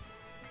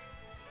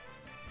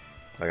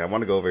 Like, I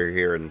want to go over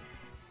here and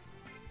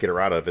get her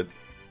out of it,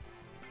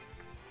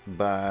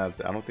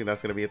 but I don't think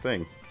that's going to be a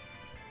thing.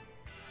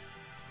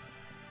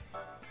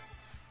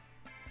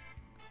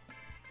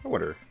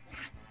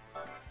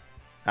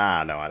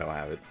 Ah, no, I don't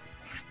have it.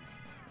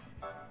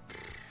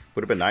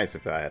 Would have been nice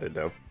if I had it,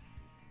 though.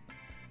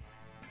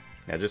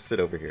 Yeah, just sit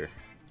over here.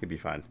 You'll be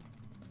fine.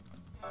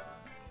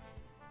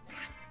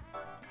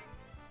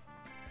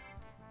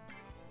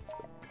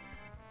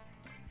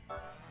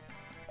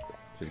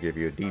 Just give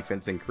you a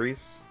defense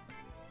increase.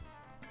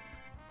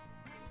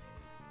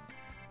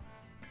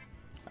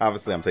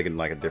 Obviously, I'm taking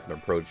like a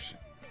different approach.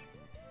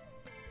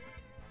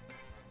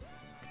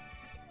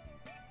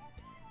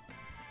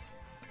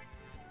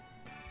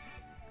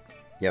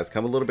 Yes,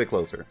 come a little bit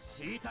closer.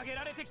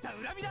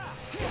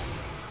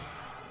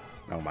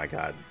 Oh my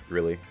god,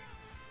 really?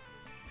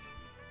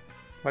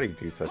 Why do you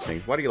do such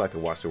things? Why do you like to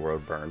watch the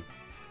world burn?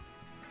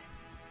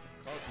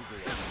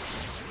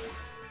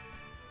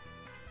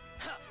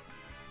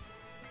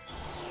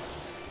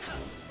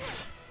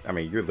 I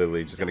mean, you're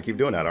literally just gonna keep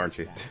doing that, aren't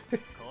you?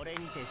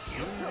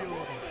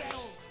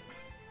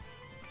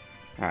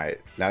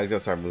 Alright, now he's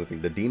gonna start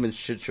moving. The demons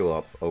should show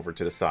up over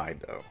to the side,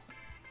 though.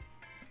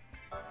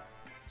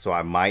 So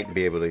I might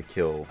be able to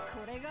kill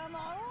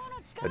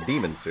a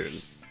demon soon.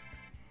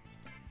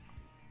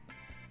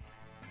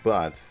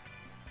 But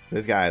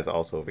this guy is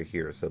also over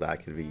here, so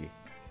that could be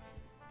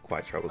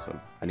quite troublesome.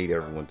 I need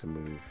everyone to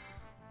move.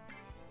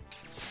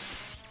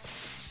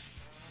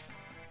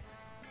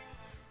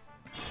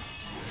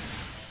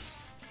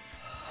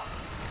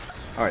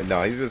 Alright,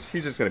 no, he's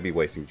just gonna be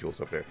wasting jewels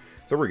up there.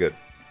 So we're good.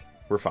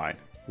 We're fine.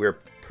 We're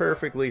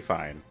perfectly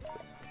fine.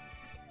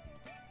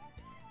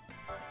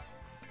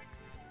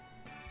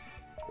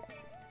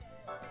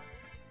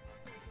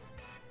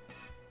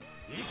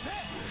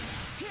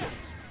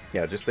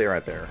 Yeah, just stay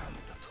right there.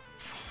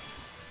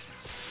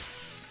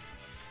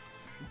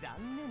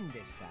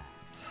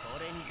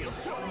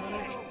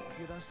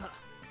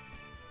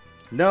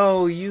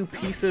 No, you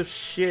piece of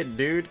shit,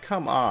 dude.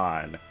 Come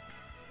on.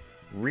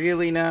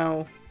 Really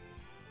now?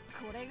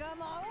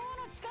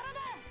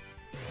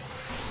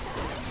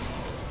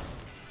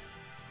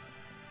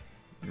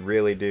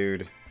 Really,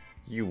 dude?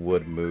 You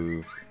would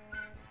move.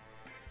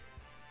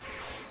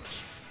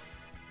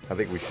 I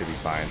think we should be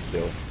fine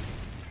still.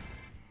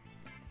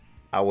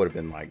 I would have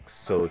been like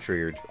so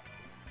triggered,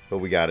 but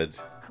we got it.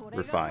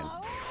 We're fine.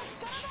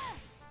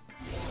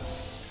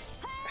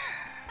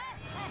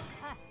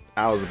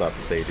 I was about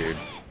to say, dude.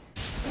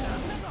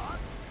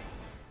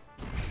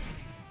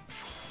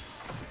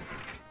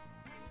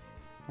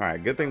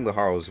 Alright, good thing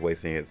Lahar was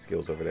wasting his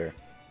skills over there.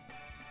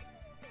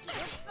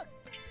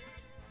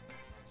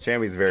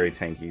 Chammy's very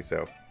tanky,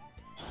 so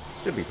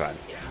should be fine.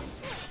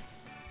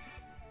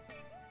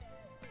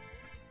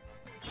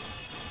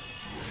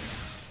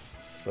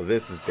 So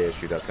this is the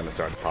issue that's going to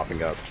start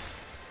popping up.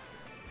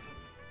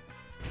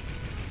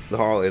 The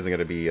Harl isn't going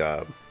to be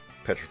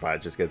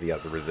petrified just because he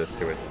has to resist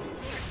to it.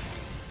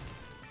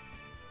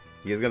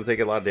 He is going to take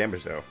a lot of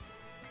damage though.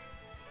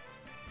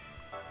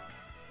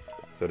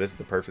 So this is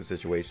the perfect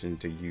situation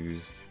to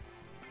use,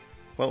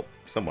 well,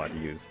 somewhat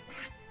use.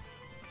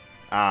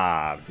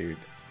 Ah, dude.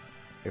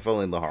 If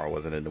only Lahar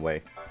wasn't in the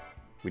way,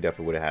 we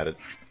definitely would have had it.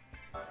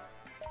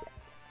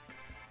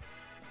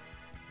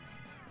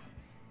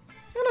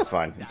 And that's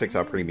fine. It takes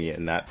out Premium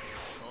and that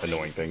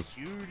annoying thing.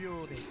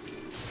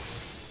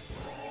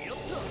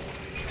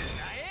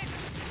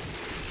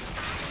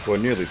 Well,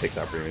 it nearly takes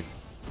out Premium.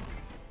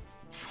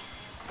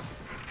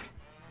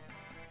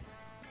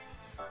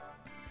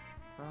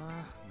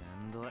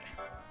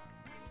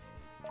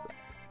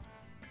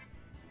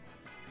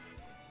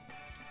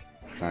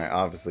 Alright,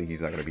 obviously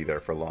he's not going to be there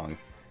for long.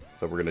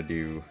 So we're going to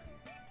do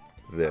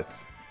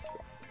this.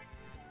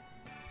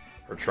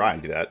 Or try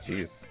and do that,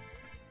 jeez.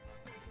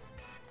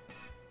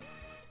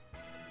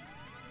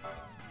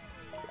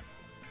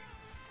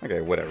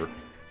 Okay, whatever.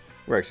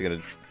 We're actually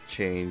going to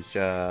change...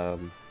 Oh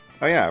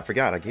yeah, I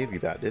forgot, I gave you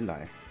that, didn't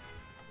I?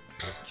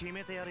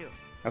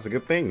 That's a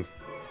good thing.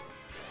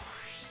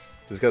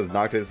 Just because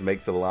Noctis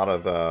makes a lot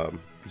of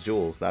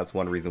jewels, that's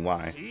one reason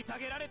why.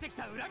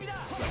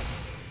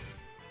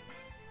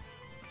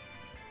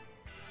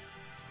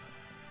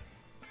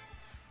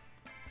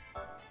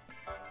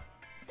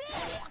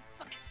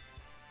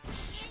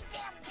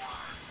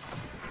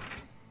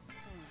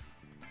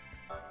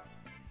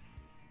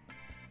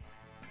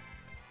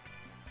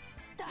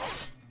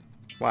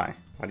 Why?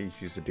 Why do you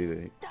choose to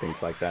do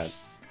things like that?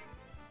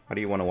 Why do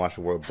you want to watch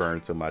the world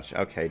burn so much?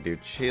 Okay,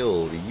 dude,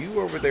 chill.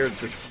 You over there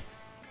just...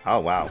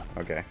 Oh, wow.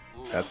 Okay.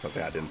 That's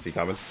something I didn't see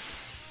coming.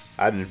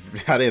 I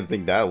didn't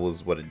think that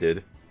was what it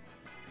did.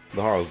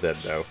 The Harl's dead,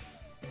 though.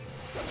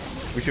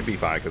 We should be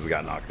fine because we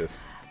got Noctis.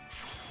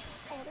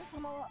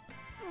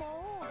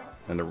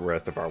 And the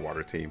rest of our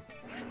water team.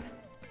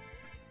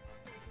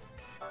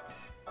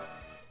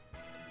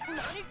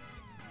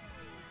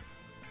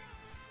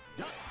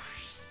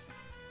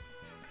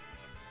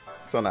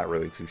 So I'm not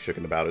really too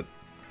shooken about it.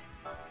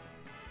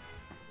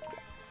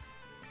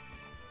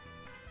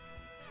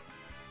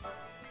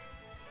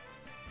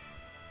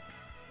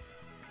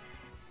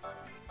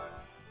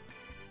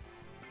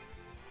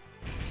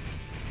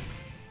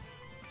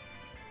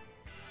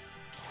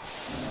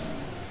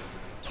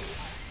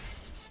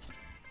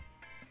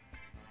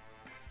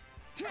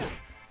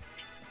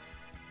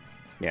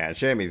 Yeah,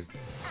 Shammy's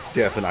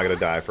definitely not gonna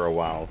die for a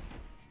while.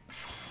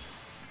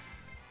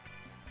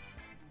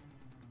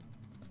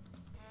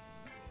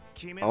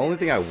 The only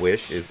thing I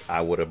wish is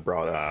I would have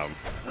brought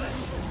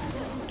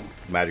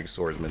Magic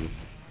Swordsman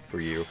for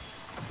you.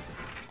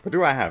 But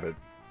do I have it?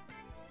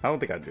 I don't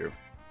think I do.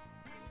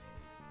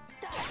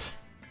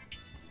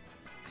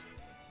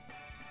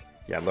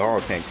 Yeah,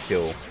 Laurel can't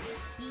kill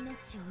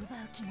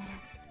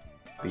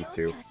these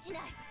two.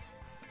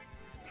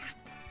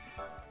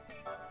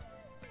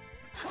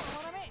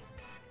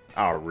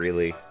 Oh,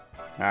 really?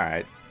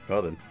 Alright.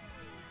 Well then.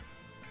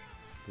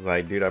 It's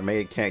like, dude,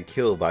 I can't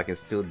kill, but I can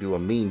still do a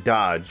mean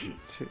dodge.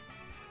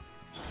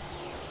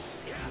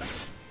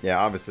 Yeah,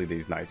 obviously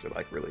these knights are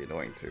like really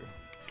annoying too.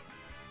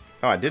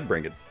 Oh, I did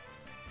bring it.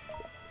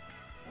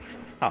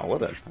 Oh, well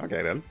then.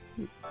 Okay then.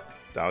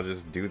 I'll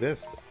just do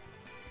this.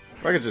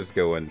 Or I could just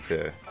go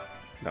into...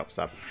 No,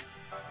 stop.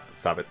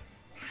 Stop it.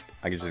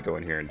 I could just go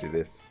in here and do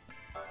this.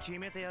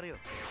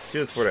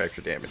 Just for the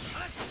extra damage.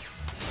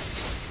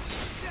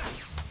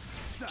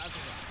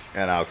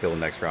 And I'll kill the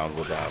next round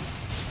with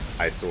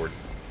Ice Sword.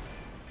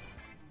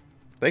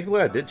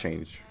 Thankfully I did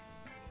change.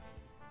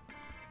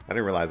 I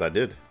didn't realize I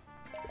did.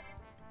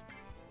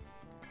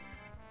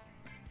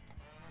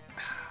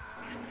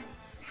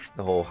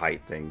 The whole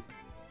height thing.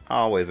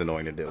 Always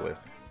annoying to deal with.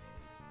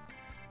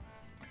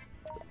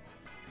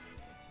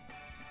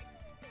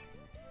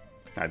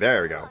 Alright,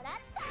 there we go.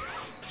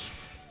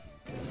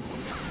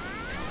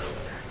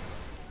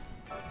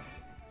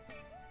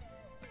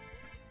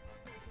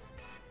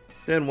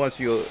 Then once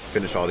you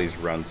finish all these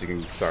runs, you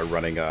can start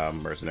running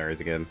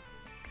mercenaries again.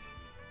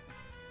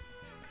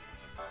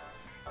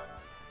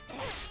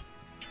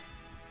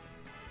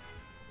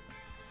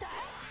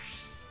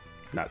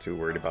 Not too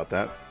worried about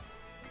that.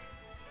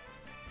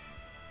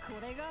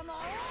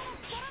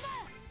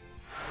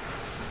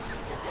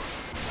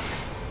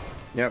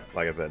 Yep,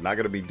 like I said, not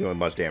going to be doing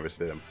much damage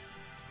to them.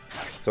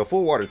 So a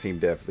full water team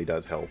definitely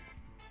does help.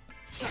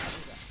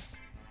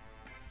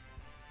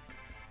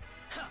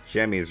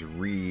 Jamie is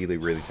really,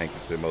 really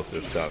tanky to most of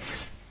this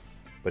stuff.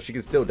 But she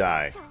can still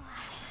die.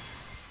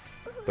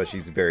 But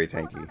she's very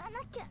tanky.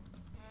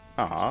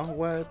 Aw,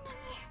 what?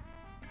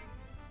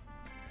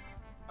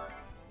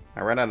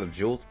 I ran out of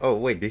jewels. Oh,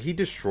 wait, did he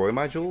destroy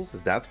my jewels?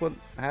 Is that what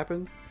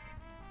happened?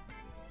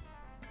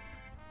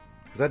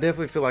 Because I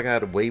definitely feel like I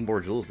had way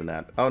more jewels than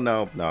that. Oh,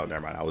 no, never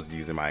mind. I was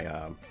using my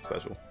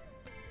special.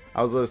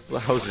 I was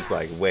just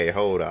like, wait,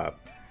 hold up.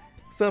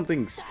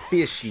 Something's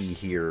fishy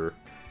here.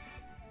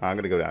 I'm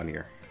going to go down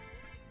here.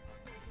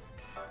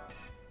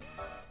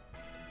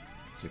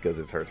 Just because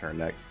it's her turn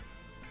next.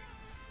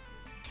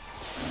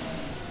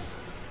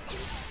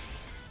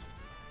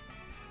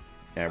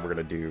 And we're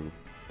going to do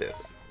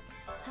this.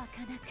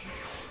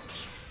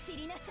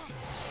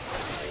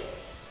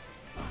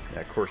 Yeah,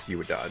 of course you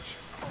would dodge.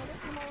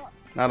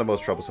 Now the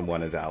most troublesome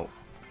one is out.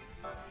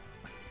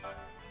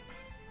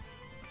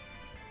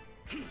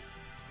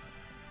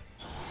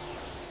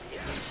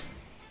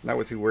 Not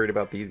was too worried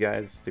about these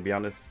guys, to be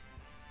honest.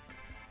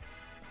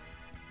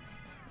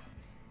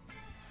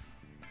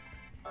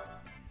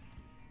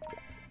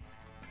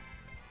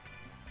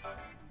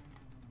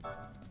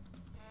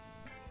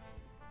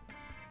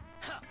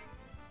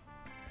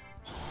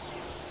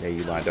 Yeah,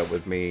 you lined up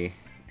with me,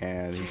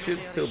 and he should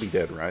still be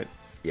dead, right?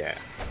 Yeah.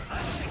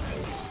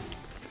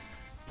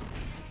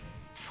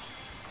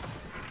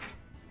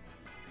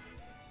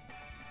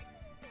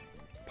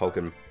 Poke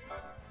him.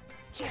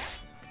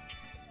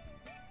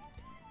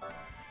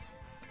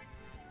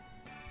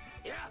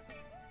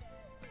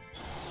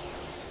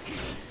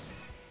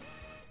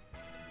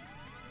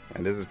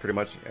 And this is pretty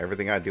much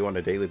everything I do on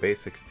a daily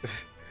basis.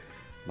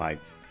 Like,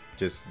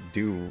 just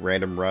do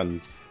random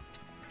runs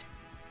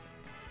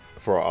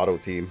for our auto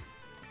team.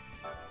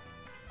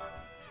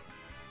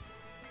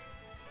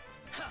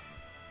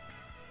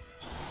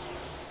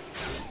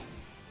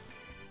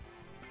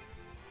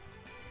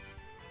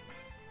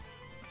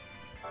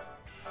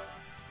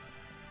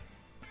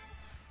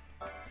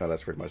 No,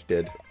 that's pretty much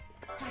dead.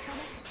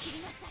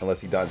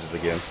 Unless he dodges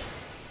again.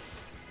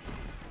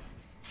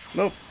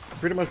 Nope,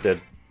 pretty much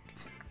dead.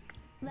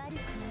 I'm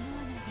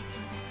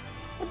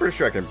pretty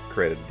sure I can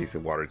create a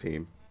decent water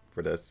team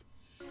for this.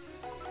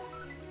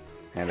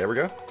 And there we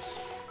go.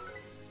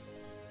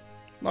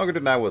 Longer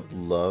than I would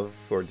love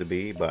for it to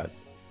be, but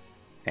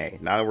hey,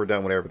 now that we're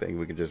done with everything,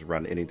 we can just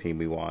run any team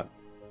we want.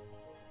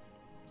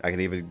 I can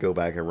even go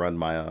back and run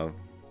my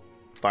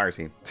fire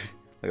team.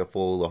 Like a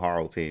full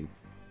Laharl team.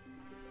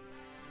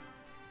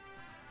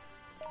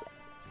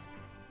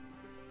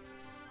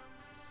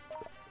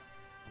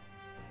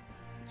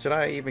 Should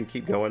I even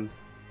keep going?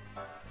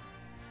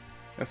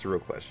 That's the real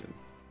question.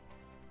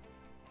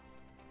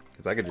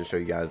 Because I could just show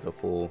you guys a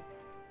full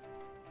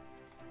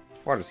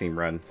water team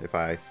run if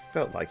I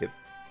felt like it.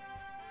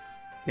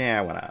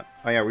 Yeah, why not?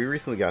 Oh yeah, we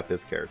recently got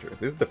this character.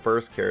 This is the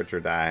first character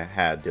that I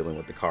had dealing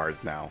with the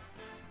cards now.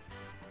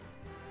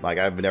 Like,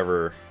 I've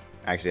never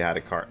actually had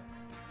a card,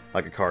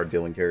 like a card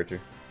dealing character.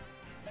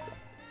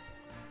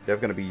 They're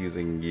going to be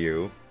using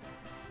you.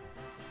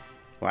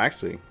 Well,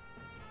 actually,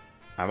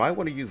 I might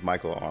want to use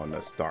Michael on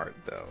the start,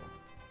 though.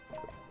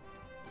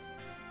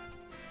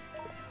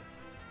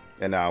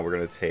 And now we're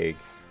going to take...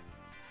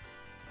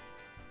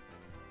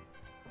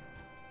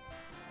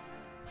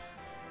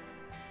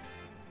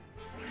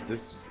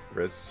 this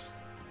risk...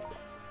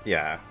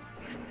 yeah.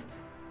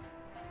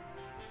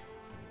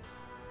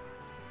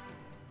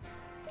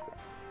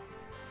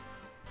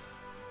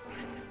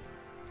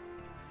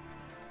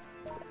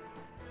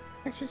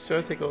 Actually, should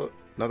I take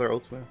another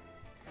ultimate?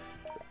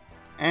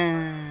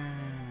 And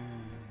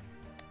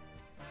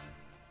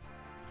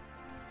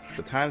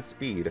the time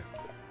speed,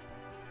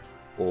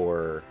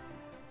 or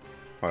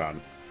hold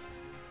on,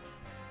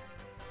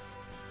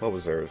 what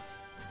was hers?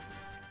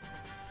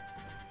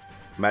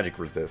 Magic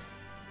resist.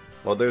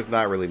 Well, there's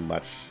not really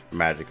much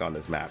magic on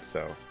this map,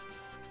 so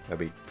that'd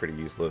be pretty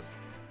useless.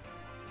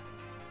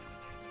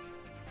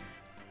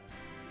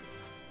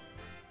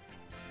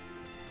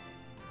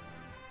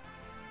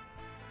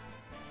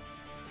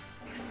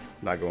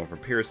 Not going for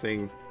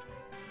piercing.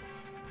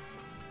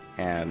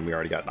 And we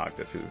already got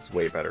Noctis, who's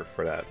way better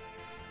for that.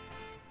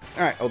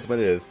 Alright, Ultimate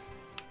it is.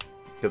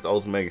 Because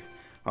Ultimate...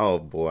 oh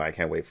boy, I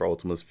can't wait for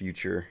Ultimate's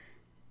future.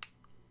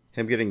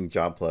 Him getting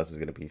Job Plus is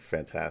going to be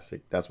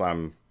fantastic. That's why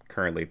I'm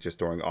currently just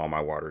throwing all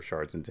my water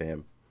shards into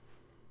him.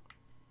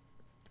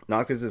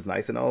 Noctis is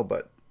nice and all,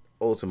 but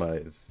Ultima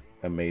is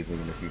amazing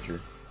in the future.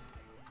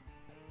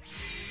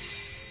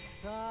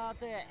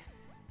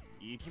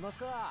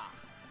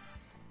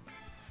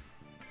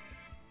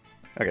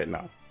 Okay,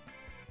 no.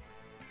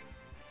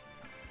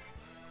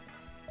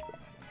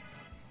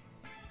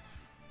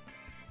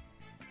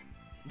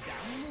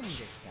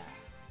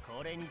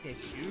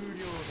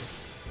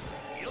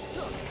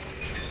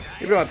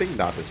 Even though I think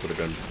Noctis would have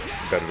been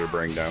better to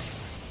bring now.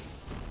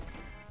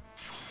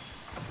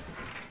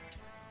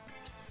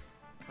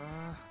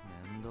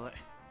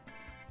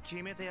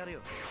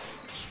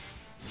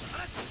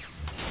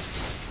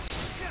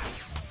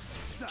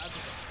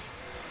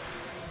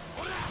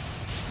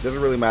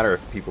 Doesn't really matter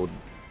if people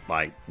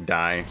like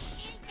die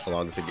as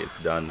long as it gets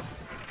done.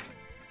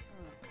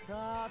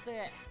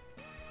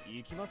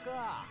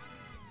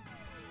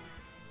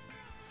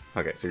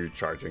 Okay, so you're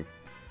charging.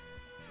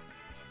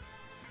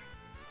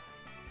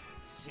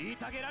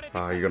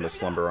 Oh, you're gonna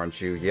slumber, aren't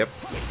you? Yep.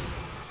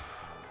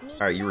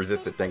 Alright, you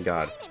resisted, thank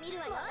God.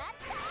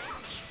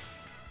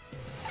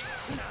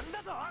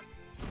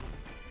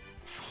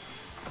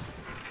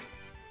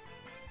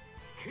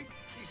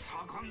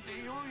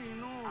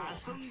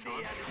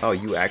 Oh,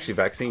 you actually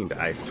vaccinated.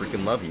 I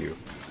freaking love you.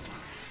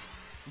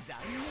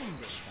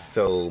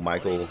 So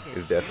Michael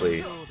is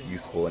definitely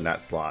useful in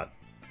that slot,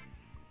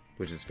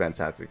 which is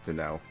fantastic to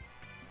know.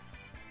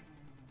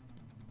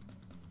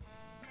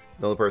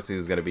 The only person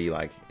who's going to be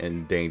like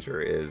in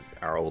danger is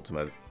our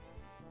Ultimate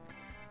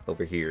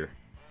over here.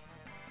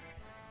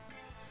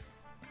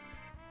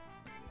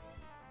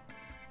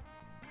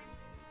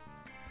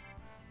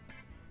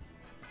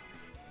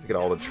 Look at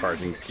all the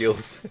charging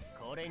skills.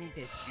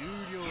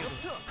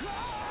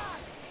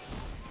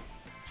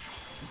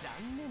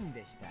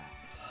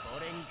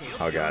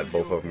 Oh god,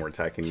 both of them were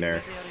attacking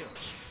there.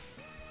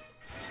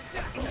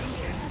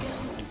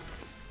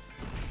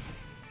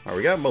 Alright,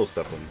 we got most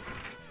of them.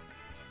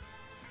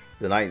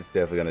 The Knight's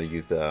definitely gonna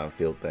use the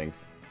field thing.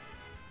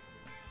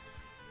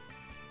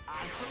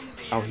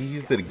 Oh, he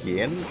used it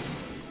again?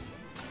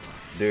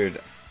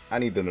 Dude, I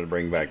need them to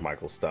bring back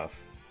Michael's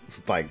stuff.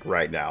 Like,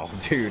 right now.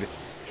 Dude.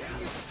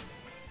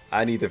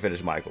 I need to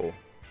finish Michael.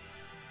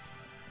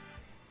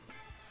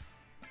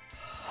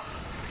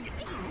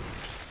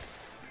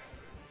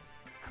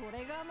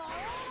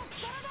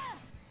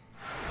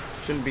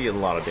 Shouldn't be a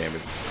lot of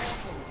damage.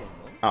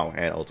 Oh,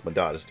 and Ultimate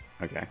dodged.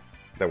 Okay,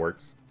 that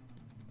works.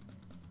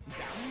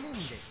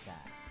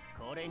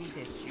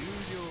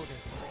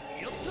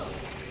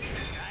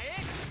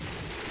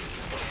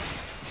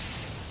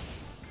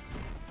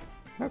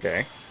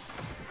 Okay.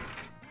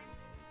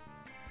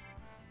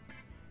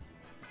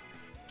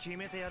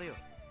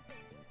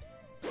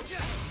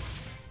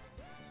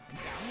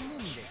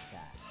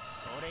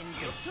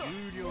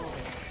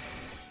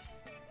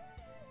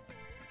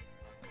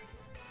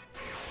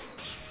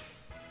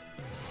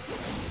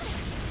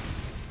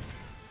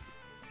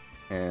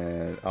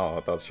 And oh, I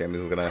thought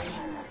Shamu was gonna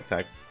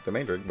attack the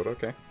main drink, but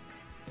okay.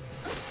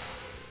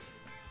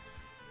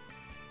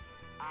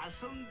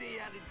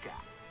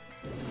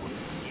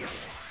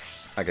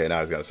 Okay, now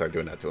he's gonna start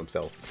doing that to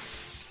himself.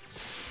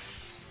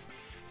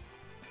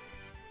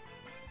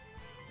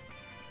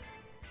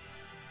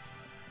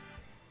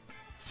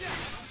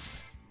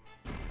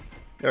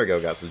 There we go,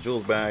 got some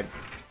jewels back.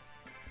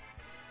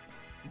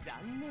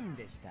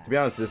 To be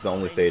honest, this is the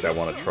only stage I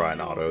want to try in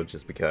auto,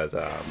 just because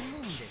the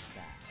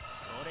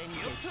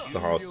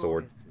Harl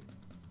Sword.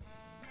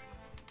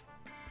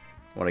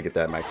 I want to get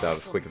that maxed out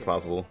as quick as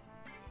possible.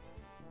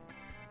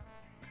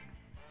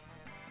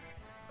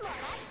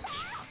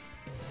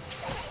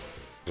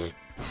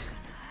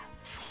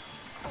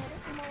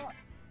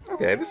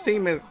 Okay, this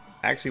team is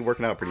actually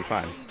working out pretty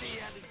fine.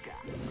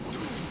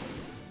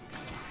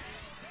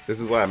 This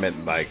is what I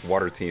meant, like,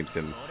 water teams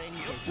can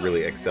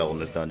really excel in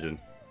this dungeon.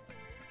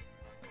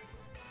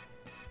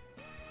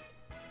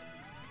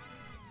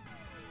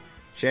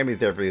 Shammy's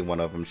definitely one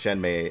of them.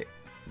 Shenmei,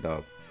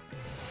 no,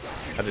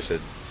 I just said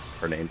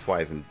her name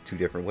twice in 2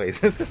 different ways.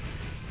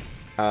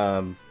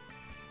 Shammy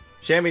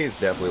is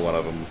definitely one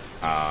of them.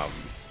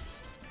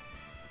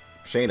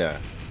 Shayna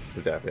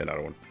is definitely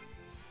another one.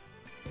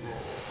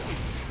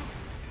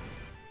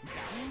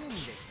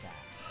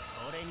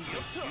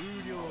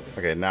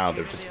 Okay, now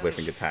they're just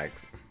whipping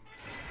attacks.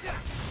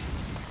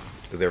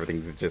 Because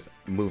everything's just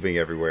moving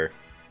everywhere.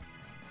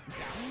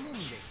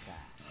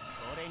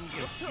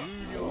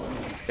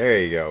 There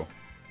you go.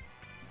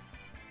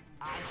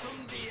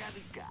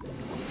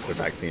 They're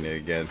vaccinating it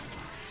again.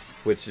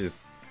 Which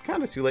is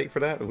kind of too late for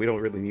that. We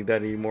don't really need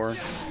that anymore,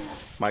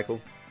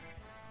 Michael.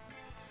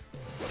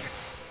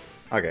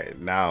 Okay,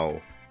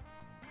 now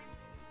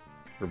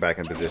we're back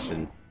in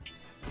position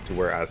to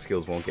where our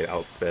skills won't get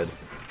outsped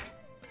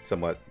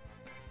somewhat.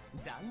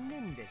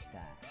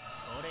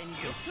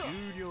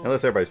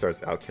 Unless everybody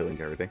starts out-killing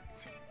everything.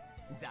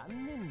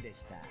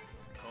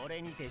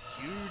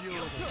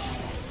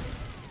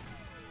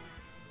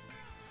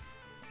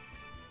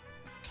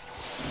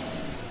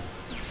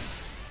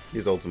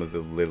 These ultimates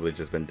have literally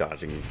just been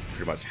dodging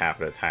pretty much half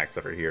of the attacks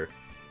that are here.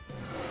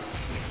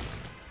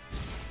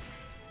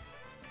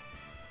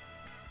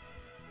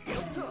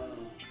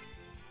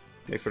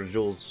 Thanks for the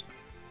jewels.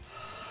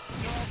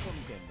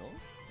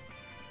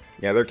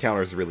 Yeah, their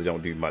counters really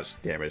don't do much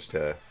damage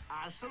to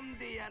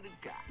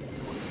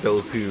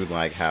those who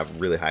like have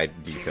really high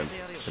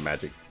defense to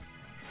magic,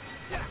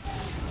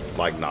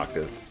 like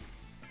Noctis.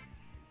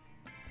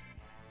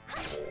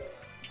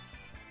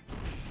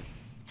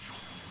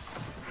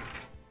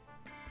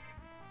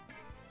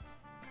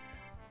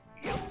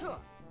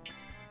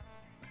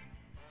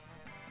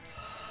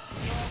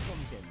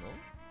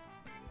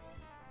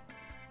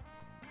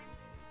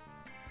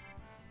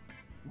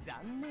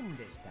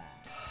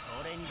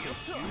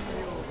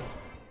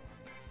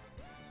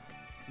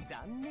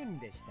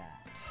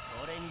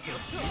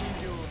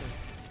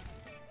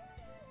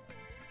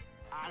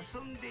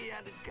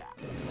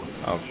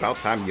 Oh, about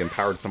time you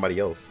empowered somebody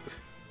else.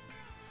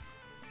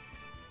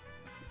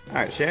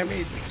 Alright,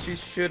 Shammy, she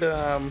should,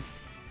 about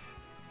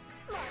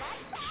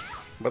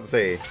to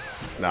say,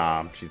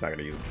 nah, she's not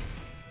gonna use it.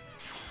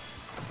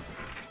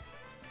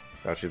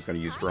 Thought she was gonna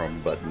use Rome,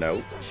 but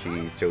no,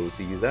 she chose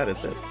to use that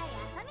instead.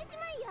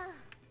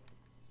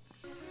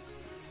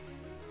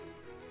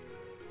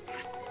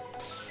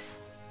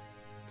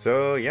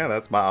 So yeah,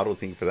 that's my auto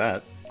team for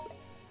that.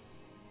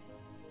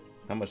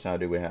 How much time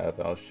do we have?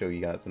 I'll show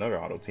you guys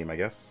another auto team, I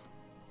guess.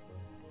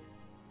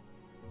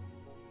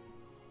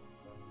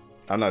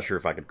 I'm not sure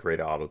if I could create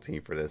an auto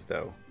team for this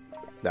though.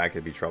 That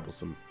could be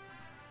troublesome.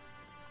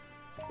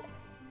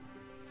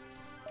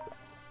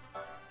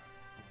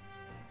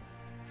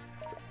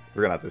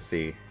 We're gonna have to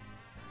see. You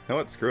know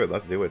what? Screw it.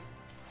 Let's do it.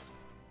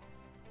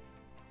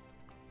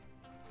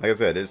 Like I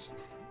said,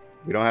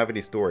 we don't have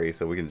any story,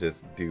 so we can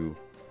just do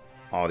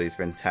all these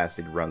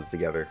fantastic runs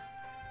together.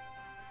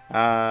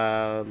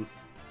 No.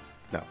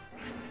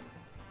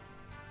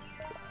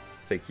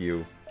 Take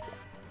you.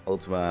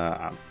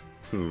 Ultima.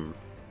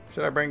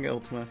 Should I bring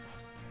Ultima?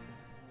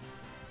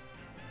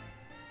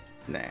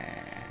 Nah.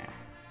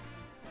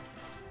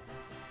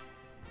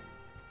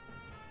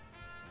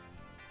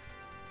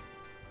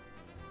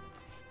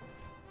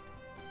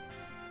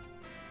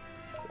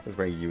 Let's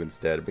bring you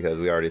instead, because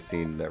we already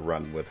seen the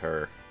run with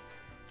her.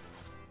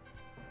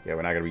 Yeah,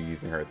 we're not going to be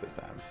using her at this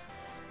time.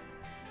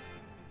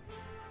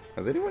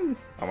 Has anyone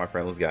on my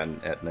friend list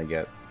gotten Etna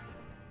yet?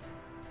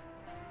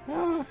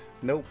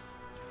 Nope.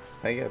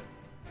 Not yet.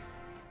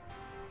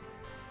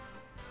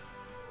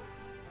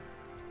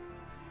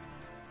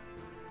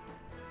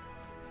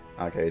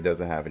 Okay, it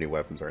doesn't have any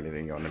weapons or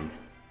anything on him.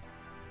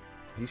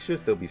 He should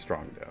still be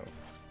strong though.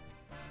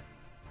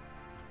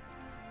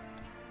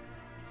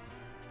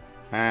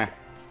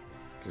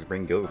 Just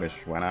bring Gilgamesh,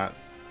 why not?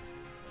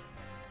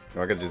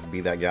 Or I could just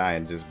be that guy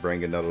and just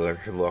bring another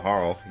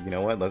Laharl. You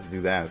know what? Let's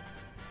do that.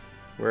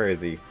 Where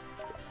is he?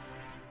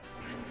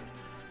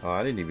 Oh,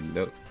 I didn't even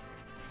know.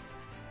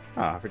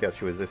 Oh, I forgot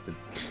she resisted.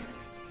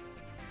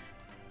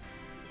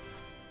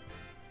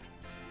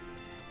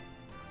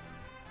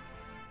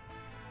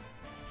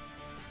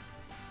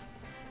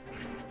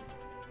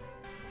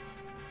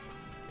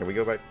 Can we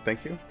go back?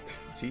 Thank you.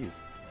 Jeez.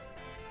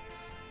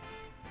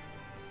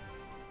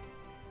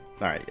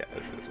 Alright, yeah,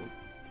 it's this one.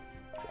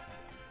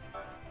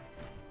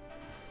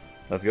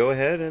 Let's go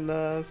ahead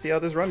and see how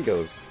this run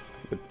goes.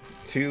 With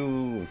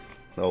 2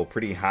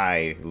 pretty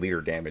high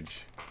leader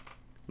damage.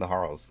 The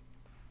Harls.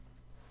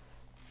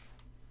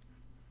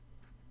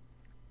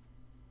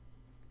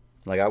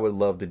 Like, I would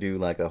love to do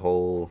like a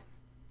whole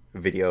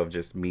video of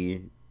just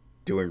me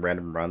doing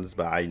random runs,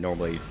 but I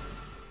normally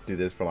do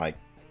this for like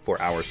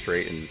 4 hours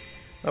straight, and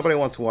nobody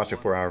wants to watch a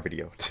 4-hour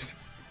video.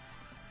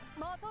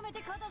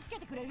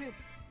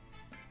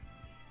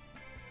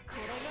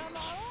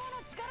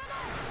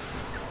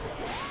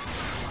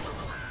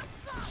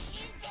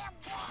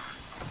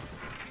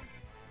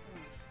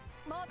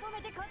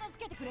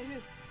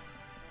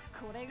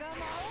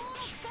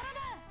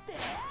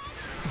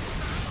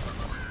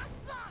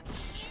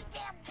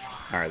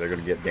 Alright, they're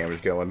gonna get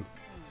damage going.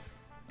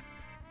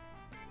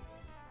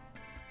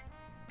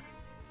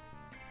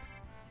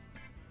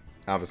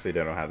 Obviously,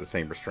 they don't have the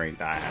same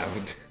restraint I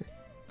have.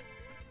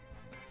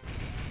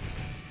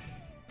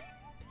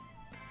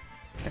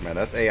 Hey man,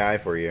 that's AI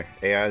for you.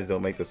 AIs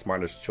don't make the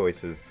smartest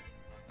choices.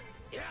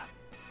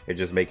 They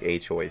just make a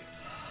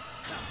choice.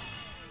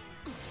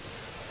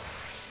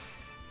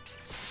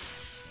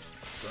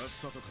 I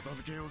was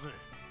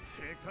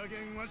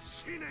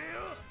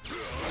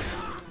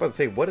about to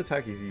say, what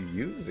attack is you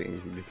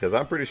using? Because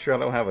I'm pretty sure I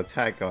don't have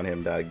attack on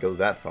him that goes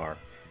that far.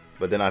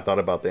 But then I thought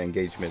about the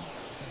engagement.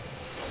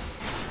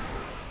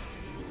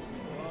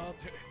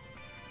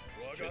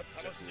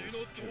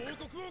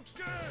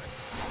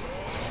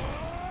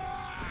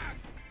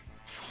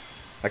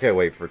 I can't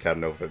wait for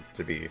Catanova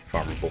to be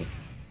farmable.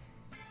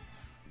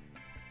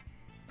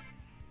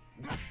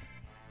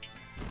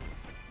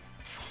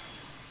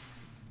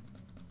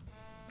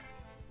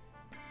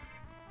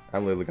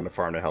 I'm literally gonna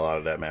farm the hell out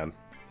of that man.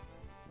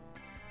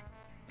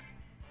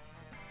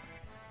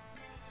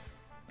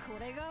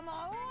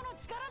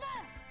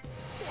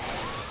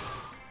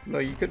 No,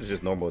 you could have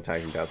just normal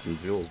attacked and got some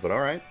jewels, but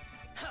alright.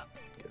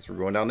 Guess we're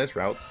going down this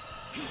route.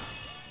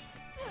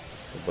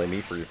 Don't blame me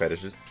for your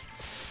fetishes.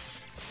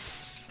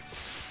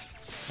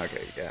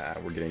 Okay, yeah,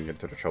 we're getting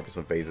into the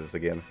troublesome phases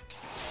again.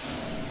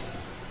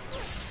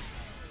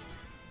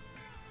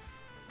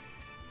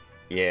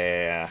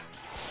 Yeah.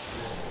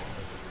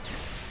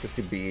 This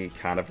could be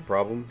kind of a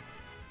problem.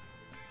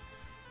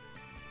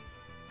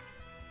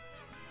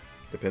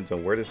 Depends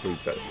on where this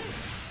leads us.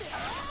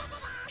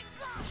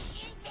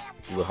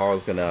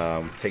 Lahar's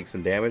gonna take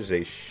some damage.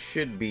 They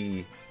should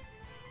be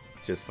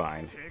just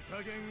fine.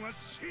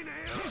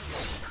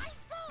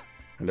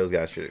 And those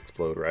guys should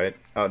explode, right?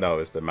 Oh no,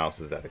 it's the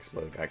mouses that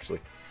explode, actually.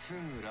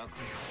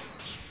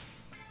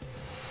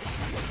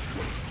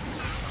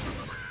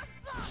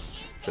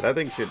 So that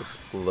thing should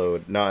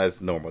explode. No, it's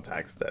normal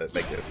attacks that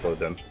make it explode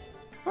then.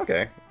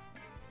 Okay.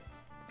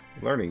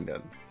 Learning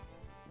then.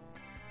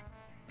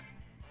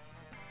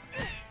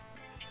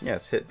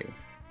 Yes, hit me.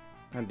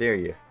 How dare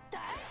you?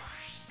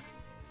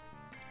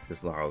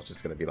 This Laurel's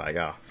just gonna be like,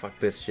 oh, fuck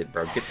this shit,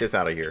 bro. Get this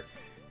out of here.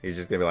 He's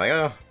just gonna be like,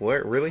 oh,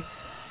 what? Really?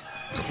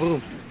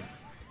 Boom.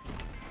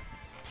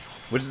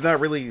 Which is not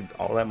really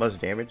all that much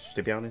damage,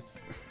 to be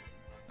honest.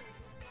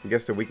 I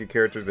guess the weaker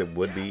characters it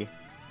would be.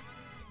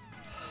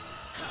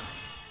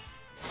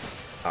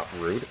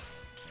 Rude.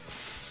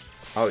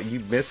 Oh, you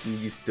missed and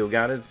you still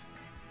got it?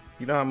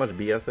 You know how much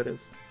BS that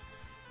is?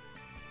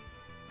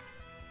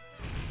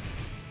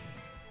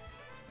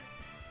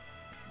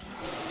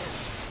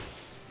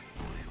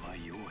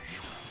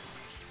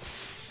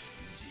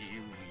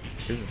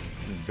 This is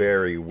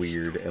very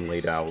weird and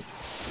laid out.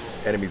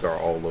 Enemies are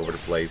all over the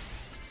place.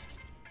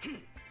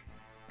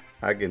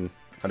 I can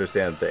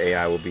understand that the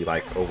AI will be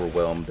like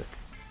overwhelmed.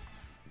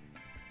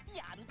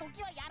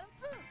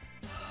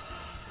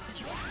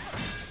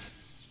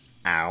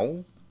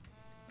 Ow.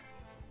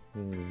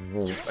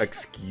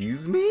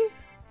 Excuse me?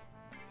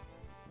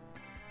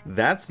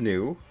 That's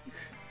new.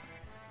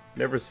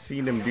 Never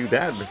seen him do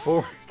that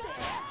before.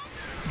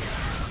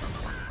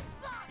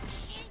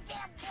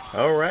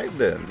 Alright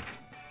then.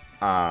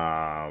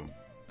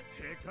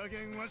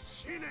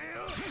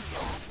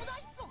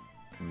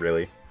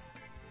 Really?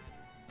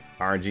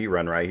 RNG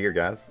run right here,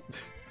 guys.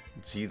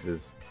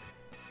 Jesus.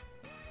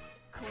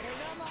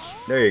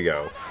 There you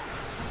go.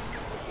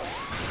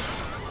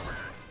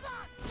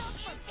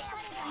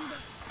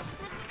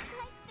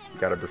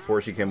 Got her before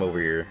she came over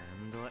here.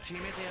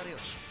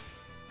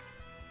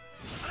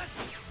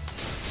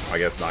 I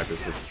guess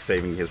Noctis was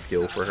saving his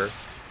skill for her.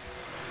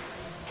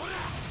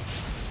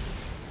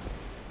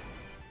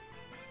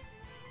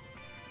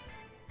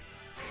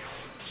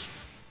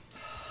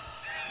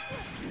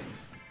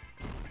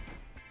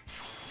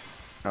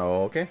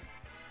 Oh, okay.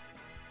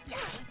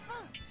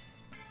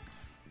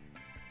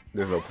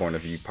 There's no point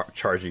of you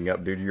charging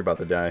up, dude. You're about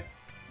to die.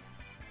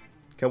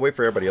 Can't wait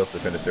for everybody else to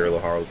finish their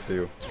Laharls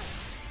too.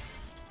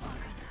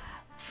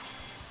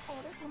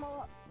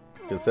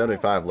 The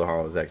 75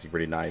 Lahar is actually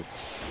pretty nice.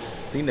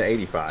 Seen the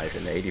 85,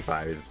 and the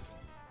 85 is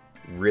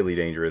really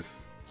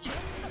dangerous.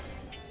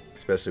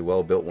 Especially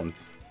well-built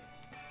ones.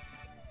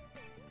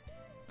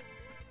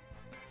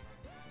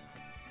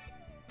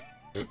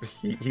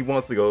 He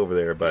wants to go over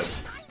there, but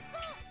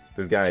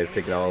this guy is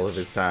taking all of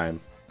his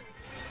time.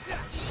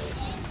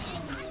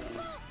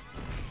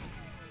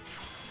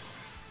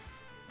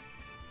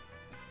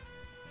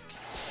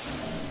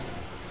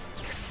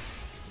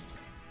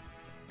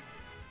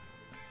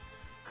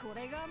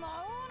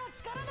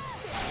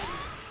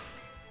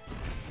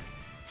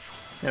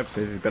 Yep,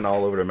 since he's been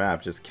all over the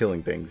map just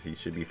killing things, he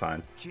should be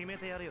fine.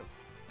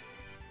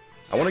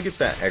 I want to get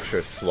that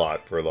extra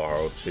slot for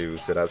Laurel too,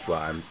 so that's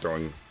why I'm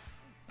throwing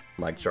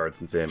like shards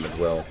into him as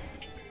well.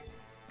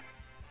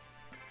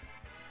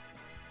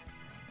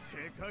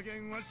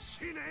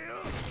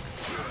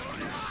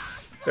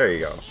 There you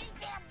go.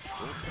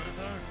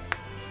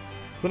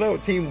 So now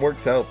team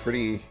works out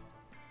pretty...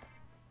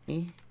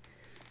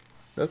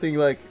 Nothing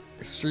like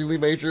extremely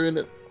major in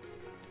it.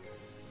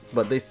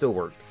 But they still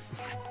worked.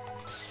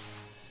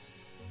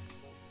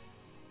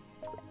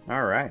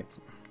 Alright.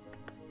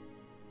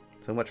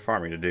 So much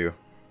farming to do.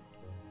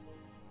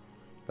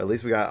 But at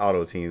least we got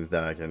auto teams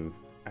that I can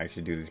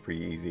actually do these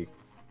pretty easy.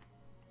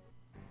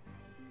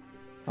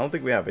 I don't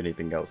think we have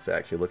anything else to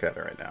actually look at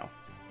right now.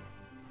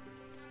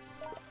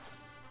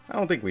 I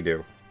don't think we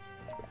do.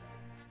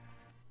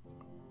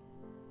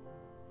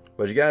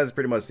 But you guys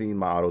pretty much seen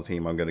my auto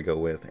team I'm going to go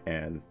with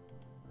and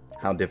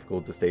how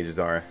difficult the stages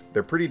are.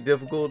 They're pretty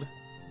difficult,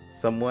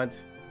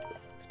 somewhat.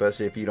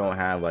 Especially if you don't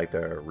have like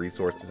the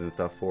resources and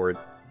stuff for it.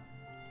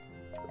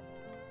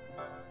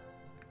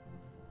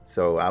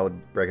 So I would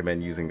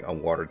recommend using a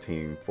water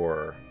team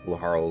for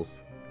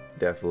Laharl's,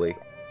 definitely.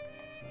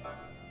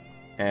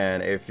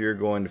 And if you're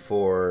going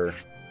for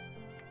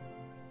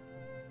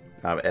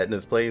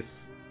Etna's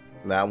place,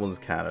 that one's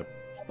kind of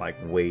like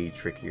way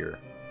trickier.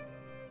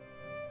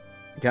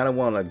 You kind of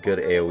want a good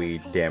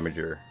AoE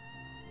damager.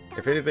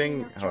 If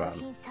anything, hold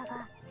on.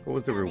 What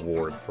was the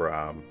reward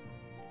for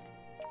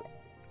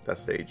that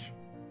stage?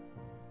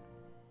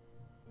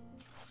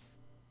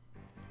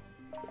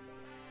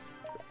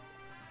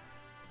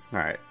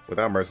 Alright,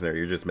 without Mercenary,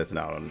 you're just missing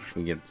out on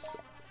ingots.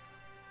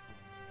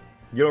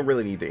 You don't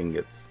really need the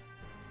ingots,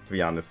 to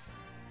be honest.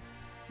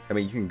 I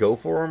mean, you can go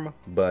for them,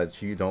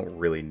 but you don't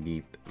really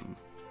need them.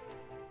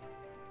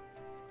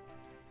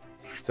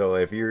 So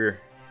if you're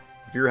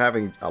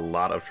having a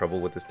lot of trouble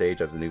with the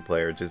stage as a new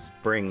player, just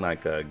bring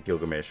like a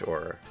Gilgamesh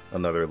or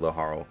another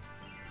Laharl.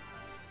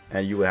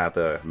 And you would have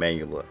to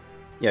manual it.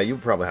 Yeah, you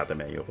would probably have to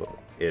manual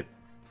it.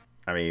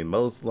 I mean,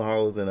 most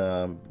Laharls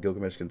and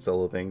Gilgamesh can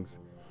solo things.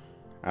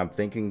 I'm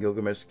thinking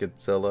Gilgamesh could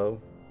solo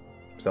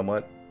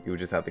somewhat. You would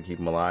just have to keep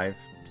him alive.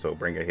 So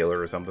bring a healer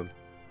or something.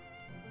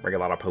 Bring a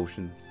lot of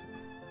potions.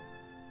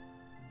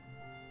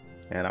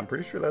 And I'm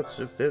pretty sure that's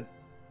just it.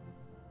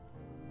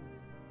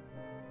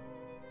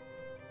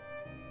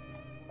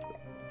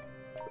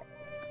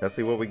 Let's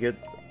see what we get.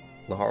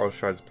 Laharl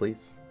shards,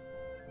 please.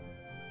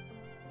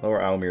 Or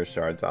Almir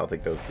shards. I'll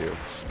take those too.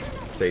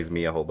 Saves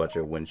me a whole bunch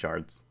of wind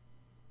shards.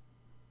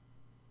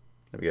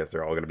 I guess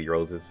they're all going to be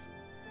roses.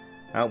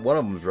 One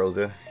of them is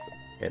Rosa,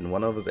 and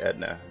one of them is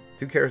Etna.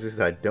 Two characters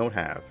I don't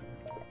have.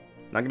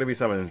 Not going to be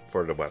summoned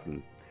for the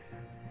weapon.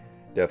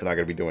 Definitely not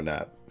going to be doing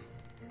that.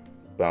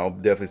 But I'll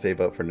definitely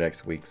save up for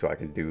next week so I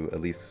can do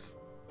at least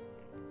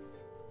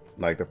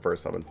like the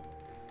first summon.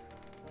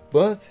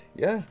 But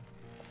yeah,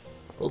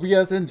 hope you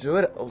guys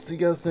enjoyed it. I'll see you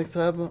guys next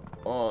time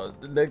on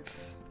the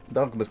next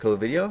Alchemist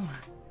Code video.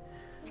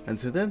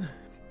 Until then,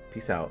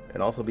 peace out.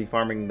 And also be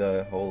farming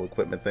the whole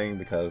equipment thing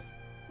because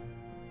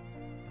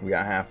we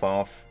got half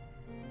off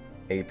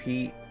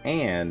AP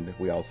and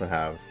we also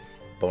have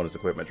bonus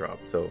equipment drop.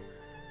 So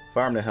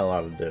farm the hell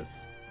out of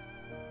this.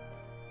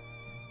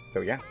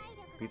 So yeah,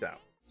 peace out.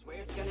 Swear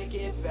it's gonna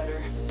get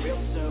better real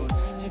soon.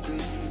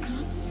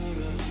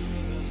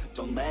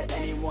 Don't let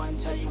anyone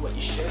tell you what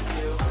you should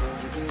do.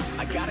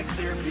 I got a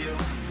clear view.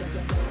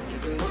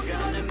 We're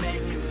gonna make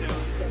it soon.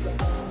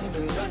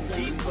 Just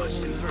keep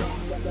pushing through.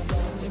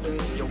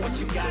 You're what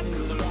you got to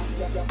lose.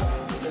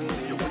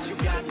 You're what you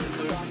got to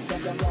lose.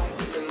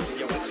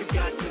 You're what you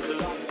got to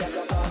lose.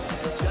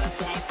 Just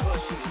keep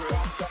pushing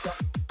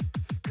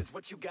through. 'Cause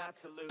what you got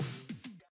to lose.